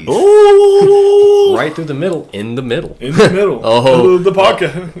cheese. oh, Right through the middle. In the middle. in the middle. Oh. the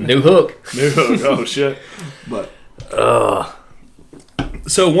podcast. New hook. Oh shit! But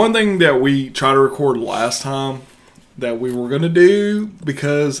so one thing that we tried to record last time that we were gonna do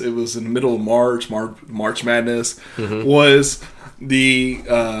because it was in the middle of March Madness, was the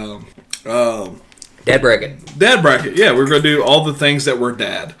Dad bracket. dad bracket. Yeah, we're gonna do all the things that were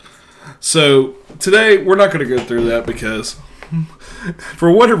dad. So today we're not gonna go through that because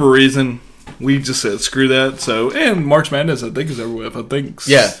for whatever reason we just said screw that. So and March Madness I think is over with. I think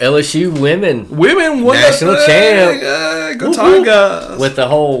Yeah, LSU women women won National that thing. champ. Go Tigers. with the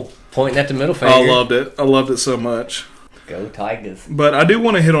whole pointing at the middle finger. I loved it. I loved it so much. Go Tigers. But I do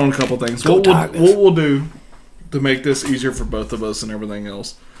want to hit on a couple things. Go Tigers. What we'll do to make this easier for both of us and everything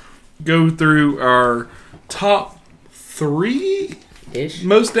else, go through our top 3 Ish.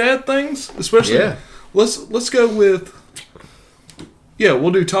 most dad things, especially. Yeah. Let's go with. Yeah,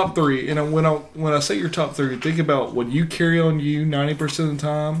 we'll do top 3. And when I say your top 3, think about what you carry on you 90% of the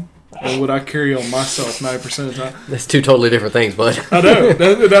time, and what I carry on myself 90% of the time. That's two totally different things, bud. I know.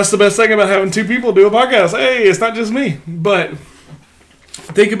 That's the best thing about having 2 people do a podcast. Hey, it's not just me. But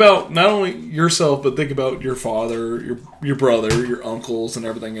think about not only yourself, but think about your father, your brother, your uncles, and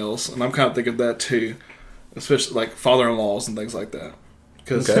everything else. And I'm kind of thinking of that too, especially like father-in-laws and things like that.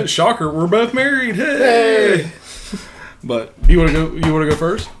 Because Okay. shocker, we're both married. Hey. But you want to go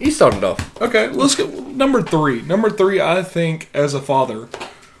first? You started off. Okay, let's go. Number 3. Number 3, I think, as a father,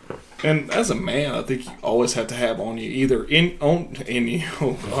 and as a man, I think you always have to have on you either in you.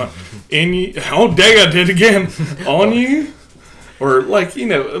 Oh God, in you. Oh dang, I did it again. On you, or like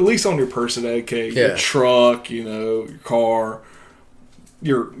at least on your person, aka your Yeah. truck, your car,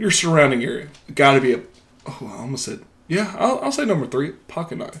 your surrounding area. Got to be a. Oh, I almost said. Yeah, I'll say number 3,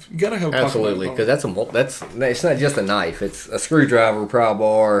 pocket knife. You gotta have a pocket Absolutely, knife. because it's not just a knife. It's a screwdriver, pry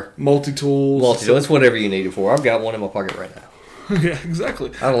bar, Multi tools. multi-tool. It's whatever you need it for. I've got one in my pocket right now. Yeah,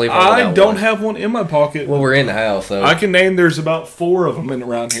 exactly. I don't leave one I without don't one. have one in my pocket. Well, we're in the house, so I can name there's about 4 of them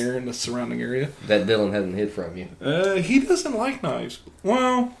around here in the surrounding area. that Dylan hasn't hid from you. He doesn't like knives.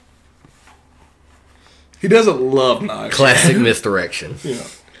 Well, he doesn't love knives. Classic misdirection. Yeah.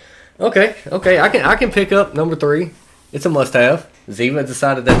 Okay. I can pick up number 3. It's a must-have. Ziva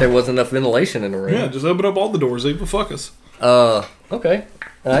decided that there wasn't enough ventilation in the room. Yeah, just open up all the doors, Eva. Fuck us. Okay.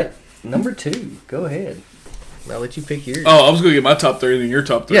 All right. Number 2. Go ahead. I'll let you pick yours. Oh, I was gonna get my top 3 and then your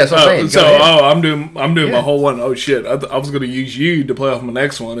top 3. Yeah, that's what I'm saying. So, Go ahead. I'm doing Yeah. my whole one. Oh shit, I was gonna use you to play off my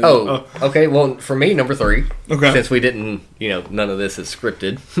next one. And, Okay. Well, for me, number 3. Okay. Since we didn't, none of this is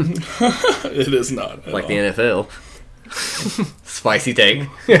scripted, it is not like the NFL. Spicy take.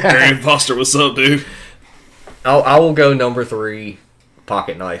 Barry Foster, what's up, dude? I will go number 3,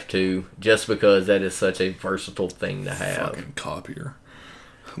 pocket knife 2, just because that is such a versatile thing to have. Fucking copier.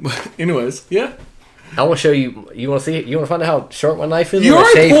 But anyways, yeah. I will show you. You want to see it? You want to find out how short my knife is? You when I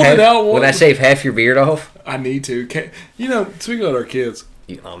already shave pulled half, it out once. when I shave half your beard off. I need to. Speaking of our kids,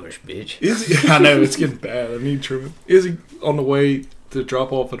 You Amish bitch. Izzy, I know it's getting bad. I need trimming. Izzy on the way to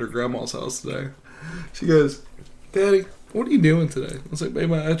drop off at her grandma's house today. She goes, "Daddy, what are you doing today?" I was like,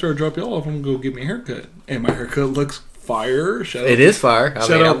 "Babe, after I drop y'all off, I'm gonna go get my haircut." And my haircut looks fire. It is fire. I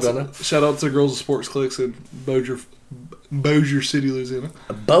mean, I'm gonna Shout out to the girls of Sports Clicks in Bossier City, Louisiana.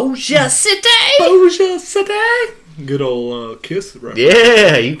 Bossier City. Bossier City. Good old Kiss reference.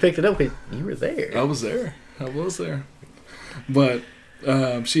 Yeah, you picked it up 'cause you were there. I was there. But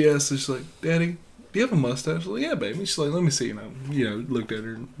she asked, she's like, Daddy, do you have a mustache? I was like, yeah, baby. She's like, let me see. And I, looked at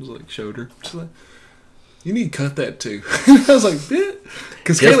her and was like, showed her. She's like, you need to cut that too. I was like, yeah.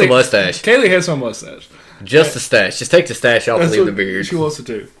 Because Just the mustache. Kaylee has my mustache. Just the stash. Just take the stash off and That's leave the what beard. she wants to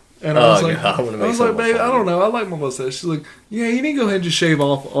do. And I was like, God, I wanna make baby, something I funny. don't know. I like my mustache. She's like, yeah, you need to go ahead and just shave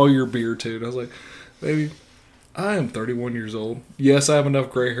off all your beard too. And I was like, baby, I am 31 years old. Yes, I have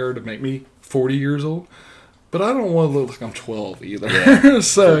enough gray hair to make me 40 years old, but I don't want to look like I'm 12 either. Yeah,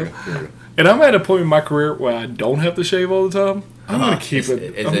 so, true. and I'm at a point in my career where I don't have to shave all the time. I'm going to keep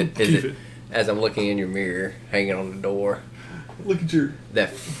it. I'm gonna keep it. As I'm looking in your mirror, hanging on the door, Look at your.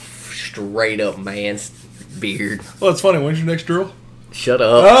 that straight up man's beard. Well, it's funny. When's your next drill? Shut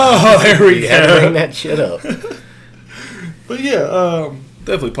up. Oh, there we You had to bring go. that shit up. But yeah,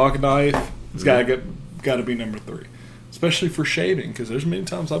 definitely pocket knife. It's got to be number 3, especially for shaving. Because there's many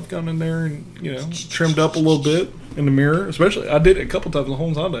times I've gone in there and trimmed up a little bit in the mirror. Especially I did it a couple times in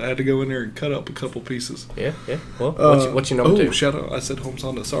Holmes Honda. I had to go in there and cut up a couple pieces. Yeah. Well, what's your number 2? Shout out! I said Holmes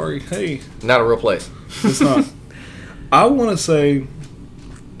Honda. Sorry. Hey, Not a real place. it's not. I want to say.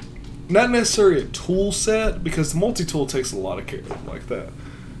 Not necessarily a tool set, because the multi-tool takes a lot of care like that.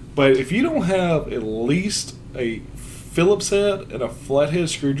 But if you don't have at least a Phillips head and a flathead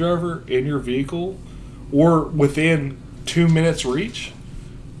screwdriver in your vehicle, or within 2 minutes reach,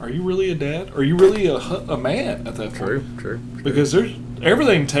 are you really a dad? Are you really a man at that point? True. Because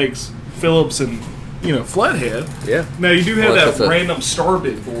everything takes Phillips and flathead. Yeah. Now you do have Well, that that's random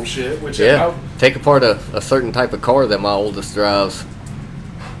Starbit bullshit, which Yeah. Take apart a certain type of car that my oldest drives.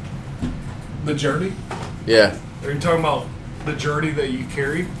 the Journey. Yeah. Are you talking about the Journey that you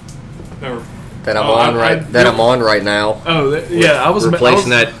carry? Or That I'm Oh, on I- I'm on right now. oh, yeah, I was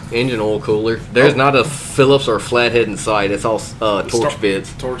replacing that engine oil cooler. There's not a Phillips or a flathead in sight. It's all torch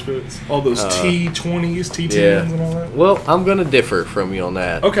bits. Torch bits. All those T20s, T10s, Yeah. and all that. Well, I'm gonna differ from you on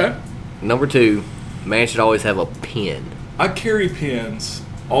that. Okay. Number 2, man should always have a pin. I carry pins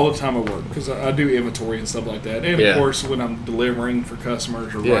all the time at work because I do inventory and stuff like that. And, Yeah. of course, when I'm delivering for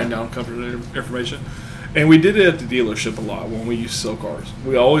customers or Yeah. writing down company information. And we did it at the dealership a lot when we used to sell cars.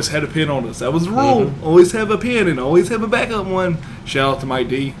 We always had a pin on us. That was the rule. Mm-hmm. Always have a pin and always have a backup one. Shout out to Mike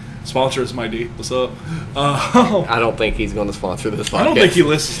D. Sponsor us, Mike D. What's up? I don't think he's going to sponsor this podcast. I don't think he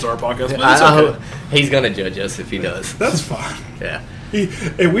listens to our podcast, but it's okay. He's going to judge us if he does. That's fine. Yeah.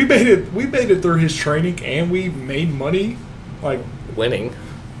 And we made it through his training, and we made money. Like, Winning.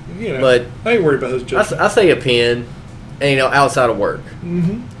 But I ain't worried about his I judgment. say a pin, and outside of work.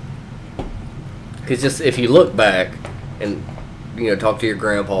 Mm-hmm. Because just if you look back and talk to your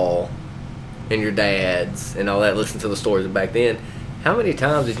grandpa and your dads and all that, listen to the stories of back then. How many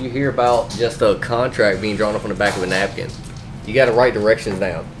times did you hear about just a contract being drawn up on the back of a napkin? You got to write directions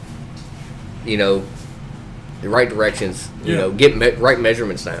down. The right directions. Get right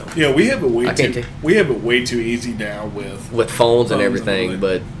measurements down. Yeah, we have it way I can't too. take- We have it way too easy now with Phones and and everything, all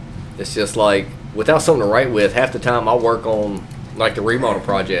but it's just like without something to write with, half the time I work on like the remodel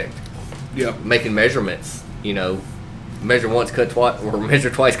project, yeah. making measurements. Measure once, cut twice, or measure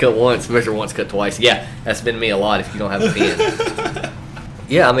twice, cut once. Measure once, cut twice. Yeah, that's been me a lot. If you don't have a pen,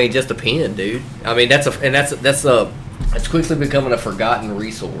 yeah, I mean just a pen, dude. I mean that's quickly becoming a forgotten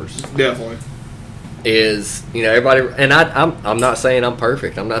resource. Definitely. Is everybody, and I'm not saying I'm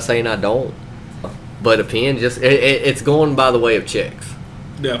perfect. I'm not saying I don't, but a pen it's going by the way of checks.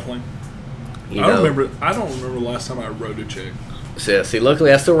 Definitely. You I know? don't remember the last time I wrote a check. So, see,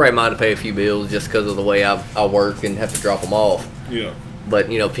 luckily I still write mine to pay a few bills just because of the way I work and have to drop them off. Yeah. But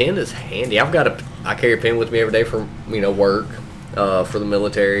pen is handy. I carry a pen with me every day for work, for the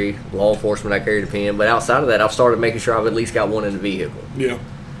military, law enforcement. I carry the pen, but outside of that, I've started making sure I've at least got one in the vehicle. Yeah.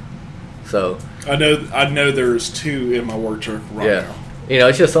 So I know there's 2 in my work truck right yeah, now.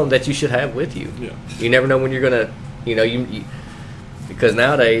 it's just something that you should have with you. Yeah. You never know when you're gonna, because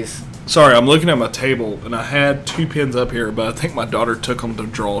nowadays. Sorry, I'm looking at my table and I had 2 pens up here, but I think my daughter took them to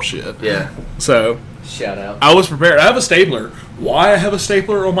draw shit. Yeah. So Shout out. I was prepared. I have a stapler. Why I have a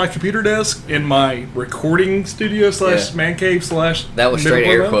stapler on my computer desk in my recording studio / man cave / That was straight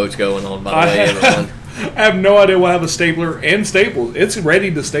air quotes going on, by the way, everyone. I have no idea why I have a stapler and staples. It's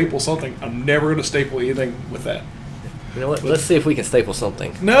ready to staple something. I'm never going to staple anything with that. You know what? Let's see if we can staple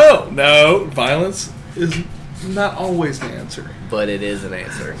something. No. Violence is not always the answer. But it is an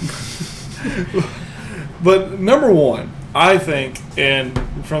answer. But number 1, I think, and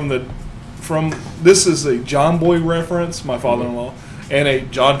from this is a John Boy reference, my father-in-law, and a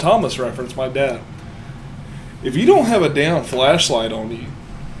John Thomas reference, my dad. If you don't have a damn flashlight on you,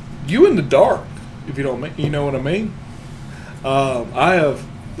 you in the dark. if you don't, you know what I mean. I have,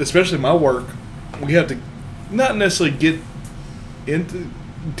 especially my work, we have to not necessarily get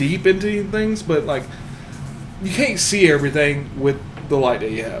deep into things, but like you can't see everything with the light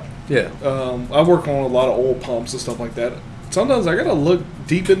that you have. Yeah. I work on a lot of oil pumps and stuff like that. Sometimes I gotta look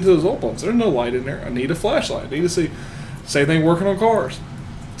deep into those oil pumps. There's no light in there. I need a flashlight. I need to see. Same thing working on cars.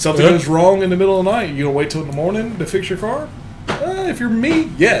 Something goes wrong in the middle of the night. You gonna wait till in the morning to fix your car? If you're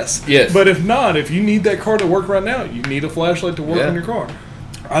me, yes. Yes. But if not, if you need that car to work right now, you need a flashlight to work on your car.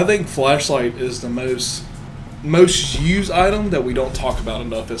 I think flashlight is the most used item that we don't talk about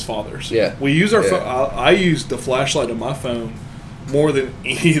enough as fathers. Yeah. We use our phone. I use the flashlight on my phone more than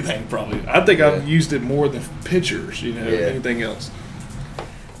anything, probably. I think I've used it more than pictures, anything else.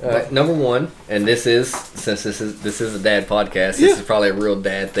 Number one, and this is, since this is a dad podcast, this is probably a real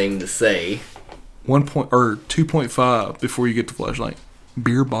dad thing to say. 2.5 before you get the flashlight.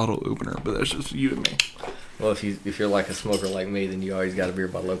 Beer bottle opener, but that's just you and me. Well, if you're like a smoker like me, then you always got a beer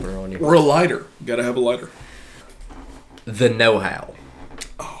bottle opener on you. Or a lighter. You gotta have a lighter. The know-how.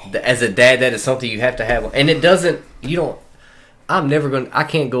 As a dad, that is something you have to have. And it doesn't, I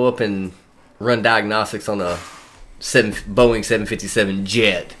can't go up and run diagnostics on a Boeing 757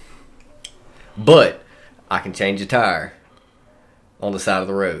 jet. But I can change a tire on the side of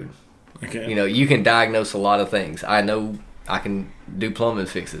the road. Okay. You can diagnose a lot of things. I know I can do plumbing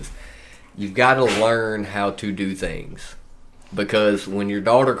fixes. You've got to learn how to do things. Because when your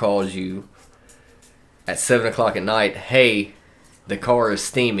daughter calls you at 7 o'clock at night, hey, the car is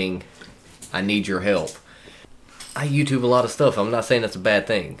steaming, I need your help. I YouTube a lot of stuff. I'm not saying that's a bad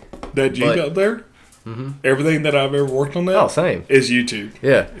thing. That you got there? Mm-hmm. Everything that I've ever worked on that same. is YouTube.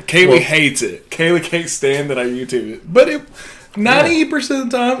 Yeah. Kaylee hates it. Kaylee can't stand that I YouTube it. But 90% of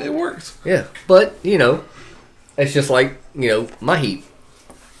the time, it works. Yeah. But, it's just like, my Heat.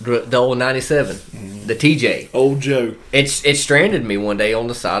 The old 97. The TJ. Old Joe. It stranded me one day on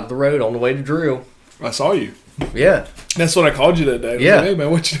the side of the road on the way to drill. I saw you. Yeah. That's what I called you that day. Yeah. Like, hey,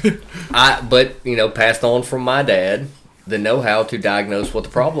 man, what you do? But, passed on from my dad the know-how to diagnose what the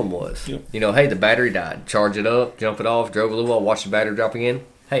problem was. Yep. Hey, the battery died. Charge it up, jump it off, drove a little while, watch the battery drop again.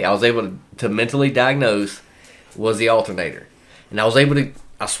 Hey, I was able to mentally diagnose was the alternator. And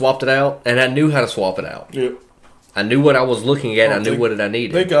I swapped it out, and I knew how to swap it out. Yep. I knew what I was looking at. I knew what I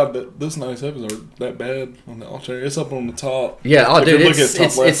needed. Thank God that this 97s are that bad on the alternator. It's up on the top. Yeah, dude,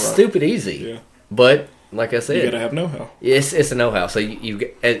 it's stupid easy. Yeah. But, like I said, you got to have know-how. It's a know-how. So,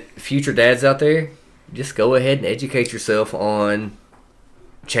 you future dads out there, just go ahead and educate yourself on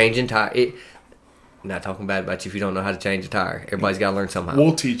changing tire. Not talking bad about you if you don't know how to change a tire. Everybody's got to learn somehow.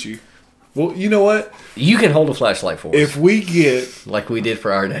 We'll teach you. Well, you know what? You can hold a flashlight for us. If we get... like we did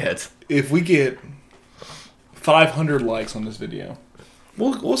for our dads. If we get 500 likes on this video,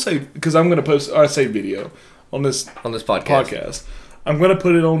 we'll say... Because I'm going to post... I say video on this podcast. I'm going to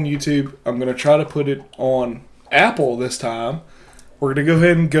put it on YouTube. I'm going to try to put it on Apple this time. We're going to go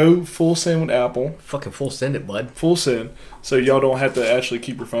ahead and go full send with Apple. Fucking full send it, bud. Full send. So y'all don't have to actually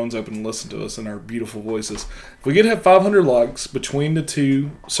keep your phones open and listen to us in our beautiful voices. If we get to have 500 likes between the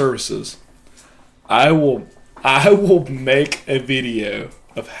two services, I will make a video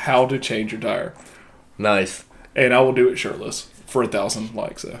of how to change your tire. Nice. And I will do it shirtless for 1,000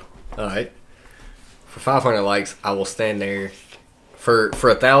 likes, though. All right. For 500 likes, I will stand there. For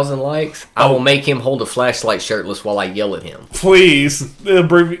 1,000 likes, I will make him hold a flashlight shirtless while I yell at him. Please. It'll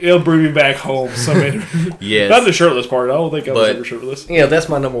bring me back home. Yes. Not the shirtless part. I don't think I was ever shirtless. That's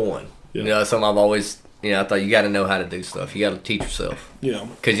my number one. Yeah. Something I've always, I thought you got to know how to do stuff. You got to teach yourself. Yeah.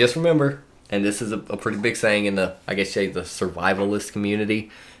 Because just remember, and this is a pretty big saying in the survivalist community,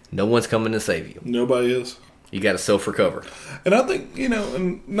 no one's coming to save you. Nobody is. You got to self-recover. And I think,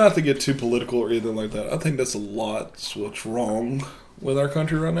 and not to get too political or anything like that, I think that's a lot what's wrong with our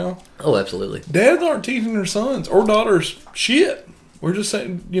country right now. Oh, absolutely. Dads aren't teaching their sons or daughters shit. We're just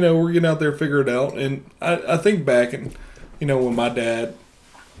saying, we're getting out there, figure it out. And I think back and, when my dad,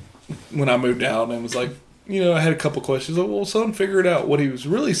 when I moved out and was like, I had a couple questions. Like, well, son, figure it out. What he was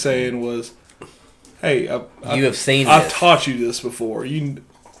really saying was, hey, I've taught you this before.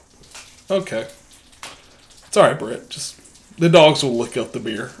 Okay. It's all right, Brett. Just the dogs will lick up the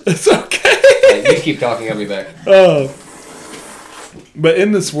beer. It's okay. You keep talking. I'll be back. But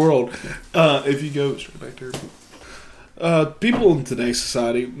in this world, if you go straight back there, people in today's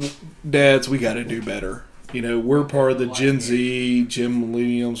society, dads, we got to do better. We're part of the Gen Z, Gen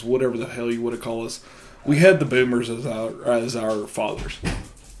Millenniums, whatever the hell you want to call us. We had the boomers as our fathers.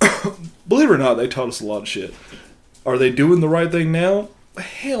 Believe it or not, they taught us a lot of shit. Are they doing the right thing now?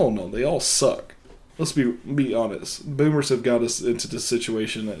 Hell no. They all suck. let's be honest. Boomers have got us into the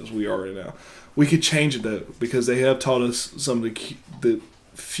situation as we are right now. We could change it though, because they have taught us some of the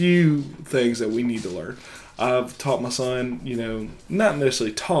few things that we need to learn. I've taught my son, not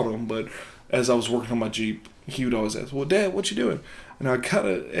necessarily taught him, but as I was working on my Jeep, he would always ask, "Well, Dad, what you doing?" And I kind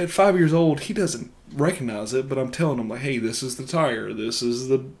of, at 5 years old, he doesn't recognize it, but I'm telling him, like, hey, this is the tire, this is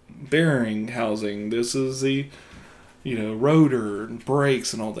the bearing housing, this is the, rotor and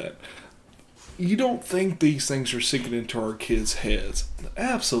brakes and all that. You don't think these things are sinking into our kids' heads.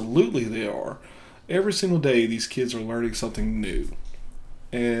 Absolutely they are. Every single day, these kids are learning something new.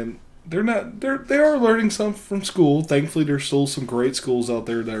 And they are learning some from school. Thankfully, there's still some great schools out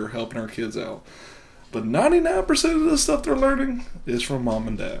there that are helping our kids out. But 99% of the stuff they're learning is from mom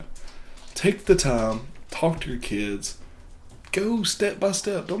and dad. Take the time, talk to your kids, go step by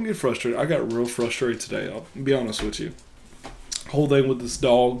step. Don't get frustrated. I got real frustrated today, I'll be honest with you. Whole thing with this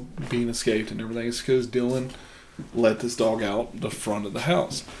dog being escaped and everything is because Dylan let this dog out the front of the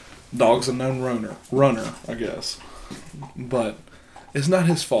house. Dog's a known runner, I guess. But it's not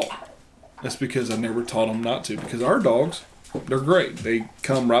his fault. It's because I never taught him not to. Because our dogs, they're great. They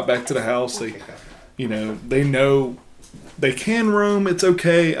come right back to the house. They know they can roam. It's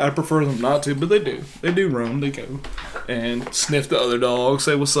okay. I prefer them not to, but they do. They do roam. They go and sniff the other dogs,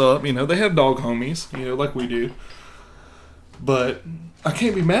 say what's up. They have dog homies, like we do. But I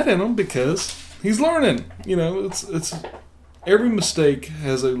can't be mad at him because he's learning. It's every mistake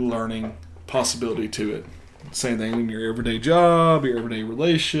has a learning possibility to it. Same thing in your everyday job, your everyday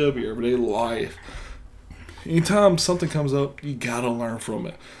relationship, your everyday life. Anytime something comes up, you gotta learn from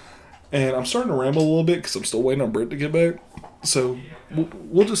it. And I'm starting to ramble a little bit because I'm still waiting on Britt to get back. So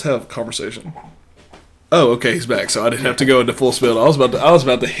we'll just have a conversation. Oh, okay, he's back. So I didn't have to go into full spill. I was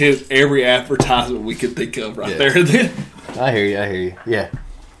about to hit every advertisement we could think of there and then. I hear you. Yeah.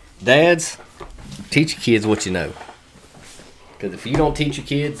 Dads, teach your kids what you know. Because if you don't teach your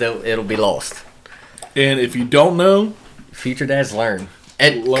kids, it'll be lost. And if you don't know, future dads learn.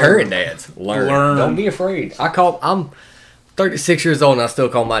 And current dads learn. Don't be afraid. I'm 36 years old and I still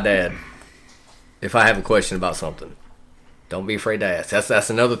call my dad if I have a question about something. Don't be afraid to ask. That's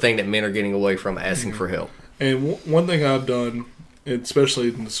another thing that men are getting away from, asking for help. And one thing I've done, especially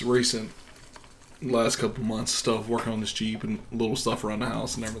in this recent last couple of months stuff, working on this Jeep and little stuff around the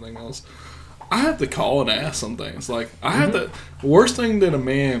house and everything else, I have to call and ask some things. Like, I have the worst thing that a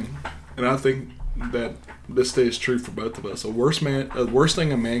man, and I think that this stays true for both of us, the worst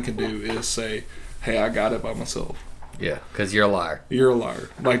thing a man can do is say, hey, I got it by myself. Yeah, because you're a liar. You're a liar.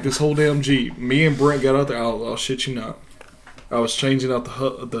 Like this whole damn Jeep. Me and Brent got out there. I'll shit you not. I was changing out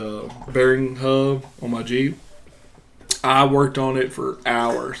the bearing hub on my Jeep. I worked on it for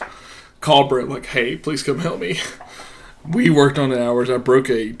hours. Called Brent like, hey, please come help me. We worked on it hours. I broke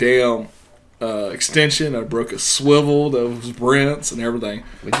a damn extension. I broke a swivel that was Brent's and everything.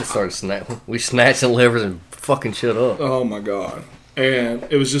 We just started snatching levers and fucking shit up. Oh my god. And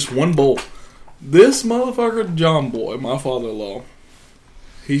it was just one bolt. This motherfucker, John Boy, my father-in-law,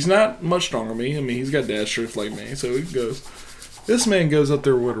 he's not much stronger than me. I mean, he's got dad strength like me, so he goes. This man goes up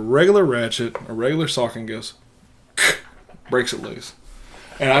there with a regular ratchet, a regular socket, and goes, breaks it loose.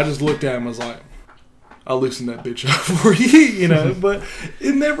 And I just looked at him and was like, I'll loosen that bitch up for you, but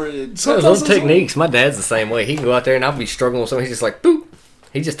it never... Sometimes those techniques, my dad's the same way. He can go out there and I'll be struggling with something. He's just like, boop.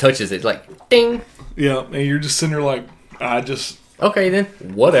 He just touches it, like, ding. Yeah, and you're just sitting there like, okay, then.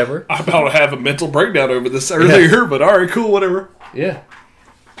 Whatever. I about to have a mental breakdown over this earlier, but all right, cool, whatever. Yeah.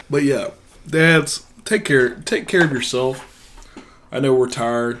 But yeah, dads, take care of yourself. I know we're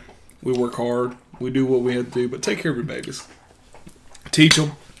tired. We work hard. We do what we have to do, but take care of your babies. Teach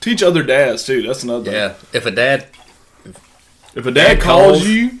them. Teach other dads, too. That's another thing. Yeah. If a dad calls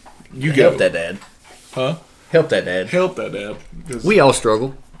you, you go. Help that dad. Huh? Help that dad. Help that dad. We all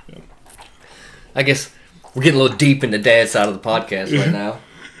struggle. Yeah. I guess we're getting a little deep in the dad side of the podcast right now.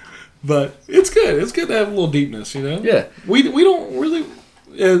 But it's good. It's good to have a little deepness, Yeah. We don't really,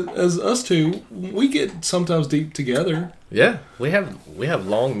 as us two, we get sometimes deep together. Yeah. We have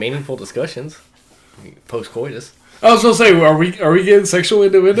long, meaningful discussions post-coitus. I was going to say, are we getting sexual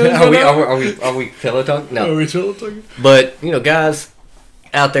innuendos? Are we pillow talking? No. Are we pillow talking? But, guys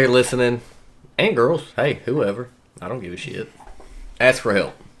out there listening, and girls, hey, whoever, I don't give a shit. Ask for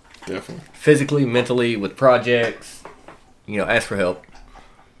help. Definitely. Physically, mentally, with projects, ask for help.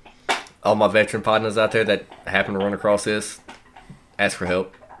 All my veteran partners out there that happen to run across this, ask for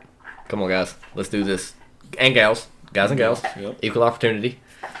help. Come on, guys. Let's do this. And gals. Guys and gals. Yep. Equal opportunity.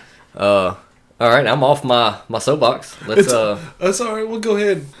 All right, I'm off my soapbox. Let's. That's all right. We'll go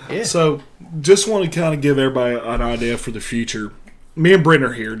ahead. Yeah. So, just want to kind of give everybody an idea for the future. me and Brent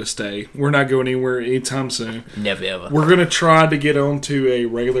are here to stay. We're not going anywhere anytime soon. Never ever. We're going to try to get onto a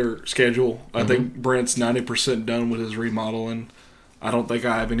regular schedule. I think Brent's 90% done with his remodeling. I don't think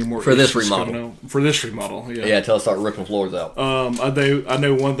I have any more For this issues remodel. coming out. For this remodel, yeah. Yeah, until I start ripping floors out. I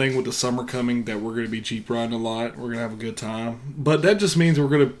know one thing with the summer coming that we're going to be Jeep riding a lot. We're going to have a good time. But that just means we're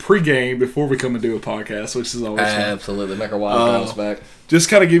going to pregame before we come and do a podcast, which is always fun. Absolutely. Make our wild comes back. Just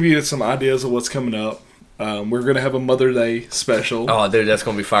kind of give you some ideas of what's coming up. We're going to have a Mother Day special. Oh, dude, that's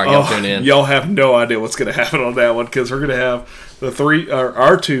going to be fire. Y'all tune in. Y'all have no idea what's going to happen on that one because we're going to have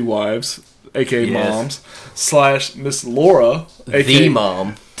our two wives, a.k.a. Yes. moms, / Miss Laura, a.k.a. The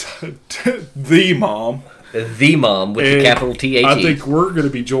mom. the mom. The mom with the And capital T-H-E. I think we're going to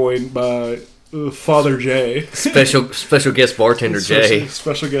be joined by Father Jay. Special guest bartender Jay.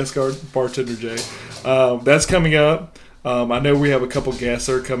 Special guest bartender Jay. That's coming up. I know we have a couple guests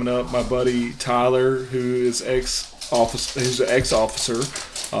that are coming up. My buddy Tyler, who is who's an ex-officer.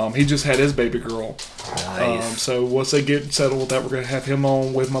 He just had his baby girl. Nice. So once they get settled with that, we're going to have him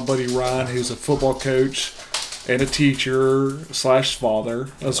on with my buddy Ryan, who's a football coach and a teacher / father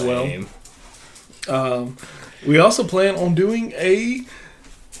as Lame. well. We also plan on doing a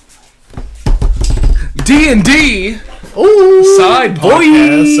D&D side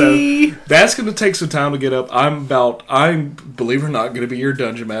podcast. So that's going to take some time to get up. I'm, believe it or not, going to be your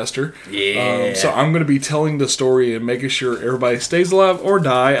dungeon master. Yeah. So I'm going to be telling the story and making sure everybody stays alive or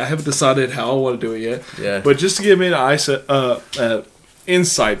die. I haven't decided how I want to do it yet. Yeah. But just to give me an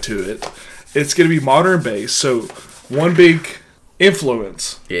insight to it, it's going to be modern based. So one big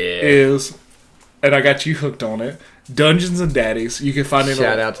influence is, and I got you hooked on it, Dungeons and Daddies. You can find it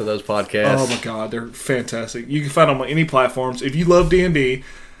Shout out to those podcasts. Oh my god, they're fantastic. You can find them on any platforms. If you love D&D,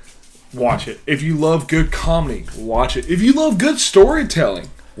 watch it. If you love good comedy, watch it. If you love good storytelling,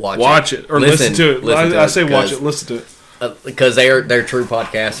 watch it. Or listen to it. I say watch it, listen to it. Because they're true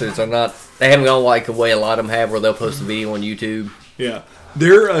podcasters. They haven't gone like the way a lot of them have where they'll post a video on YouTube. Yeah.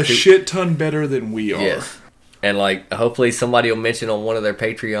 They're a shit ton better than we are. Yes. And like, hopefully somebody will mention on one of their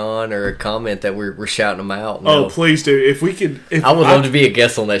Patreon or a comment that we're shouting them out. Please do. If we could, I would love to be a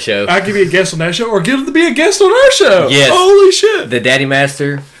guest on that show. I could be a guest on that show, or get them to be a guest on our show. Yes. Holy shit. The Daddy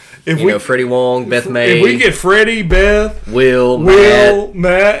Master. Freddie Wong, Beth May. If we get Freddie, Beth, Will,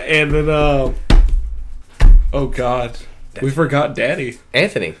 Matt, and then oh god, we forgot Daddy.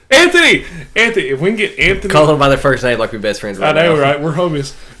 Anthony. If we can get Anthony, Call them by their first name like we're best friends right I know, now. right? We're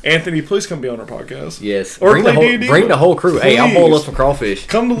homies. Anthony, please come be on our podcast. Yes. Or bring play the whole, D&D. bring the whole crew. Hey, I'll boil Please. up some crawfish.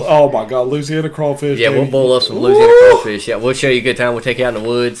 Come to, oh my god, Louisiana crawfish. Yeah, dude. we'll boil up some Louisiana Woo! crawfish. Yeah, we'll show you a good time. We'll take you out in the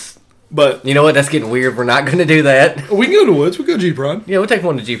woods. But You know what? That's getting weird. We're not going to do that. we can go to the woods. We go Jeep ride. Yeah, we'll take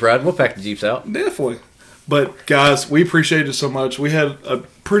one to Jeep ride. We'll pack the Jeeps out. Definitely. But guys, we appreciate it so much. We had a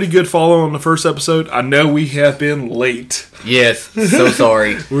pretty good follow on the first episode. I know we have been late. Yes. So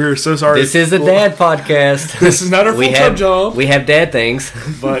sorry. We're so sorry. This is a dad podcast. This is not our We full-time have job. We have dad things.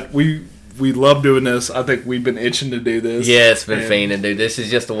 But we love doing this. I think we've been itching to do this. Yes, been And fiending, dude. This is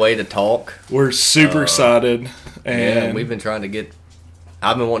just a way to talk. We're super excited. And And we've been trying to get.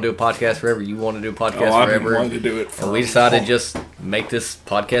 I've been wanting to do a podcast forever. You want to do a podcast I've been forever. wanting to do it. For And we decided to just make this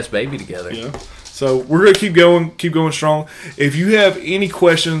podcast baby together. Yeah. So we're gonna keep going strong. If you have any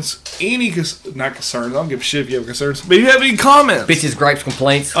questions, not concerns, I don't give a shit if you have concerns. But if you have any comments, Bitches, gripes,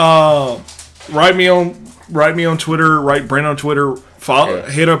 complaints. write me on Twitter, write Brent on Twitter,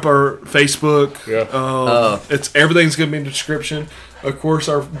 hit up our Facebook. Yeah. It's everything's gonna be in the description. Of course,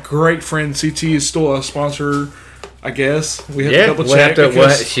 our great friend CT is still a sponsor. I guess we have to double check.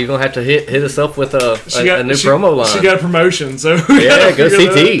 She's gonna have to hit us up with a new she, promo line. She got a promotion, so Yeah, go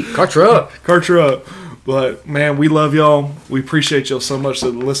CT. Car truck. But man, we love y'all. We appreciate y'all so much for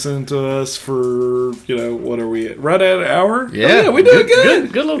listening to us for what are we at? Right at an hour? Yeah, we doing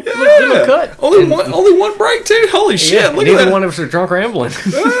good. Good little cut. Only one break too. Holy shit! Yeah, Look neither at that. one of us are drunk rambling.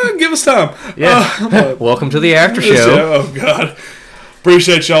 Give us time. Yeah. Welcome to the after show. Oh god.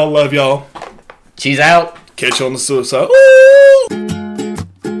 Appreciate y'all. Love y'all. She's out. Catch you on the suicide.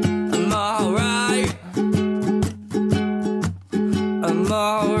 I'm alright. I'm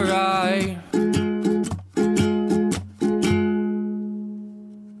alright.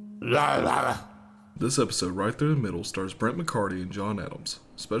 This episode, Right Through the Middle, stars Brent McCarty and John Adams.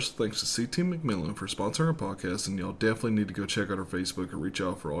 Special thanks to CT McMillan for sponsoring our podcast, and y'all definitely need to go check out our Facebook and reach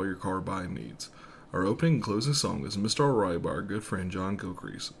out for all your car buying needs. Our opening and closing song is Mr. Alright by our good friend John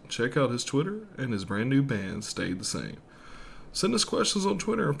Gilcrease. Check out his Twitter, and his brand new band stayed the same. Send us questions on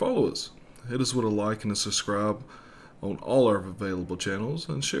Twitter and follow us. Hit us with a like and a subscribe on all our available channels,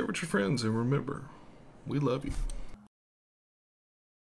 and share with your friends, and remember, we love you.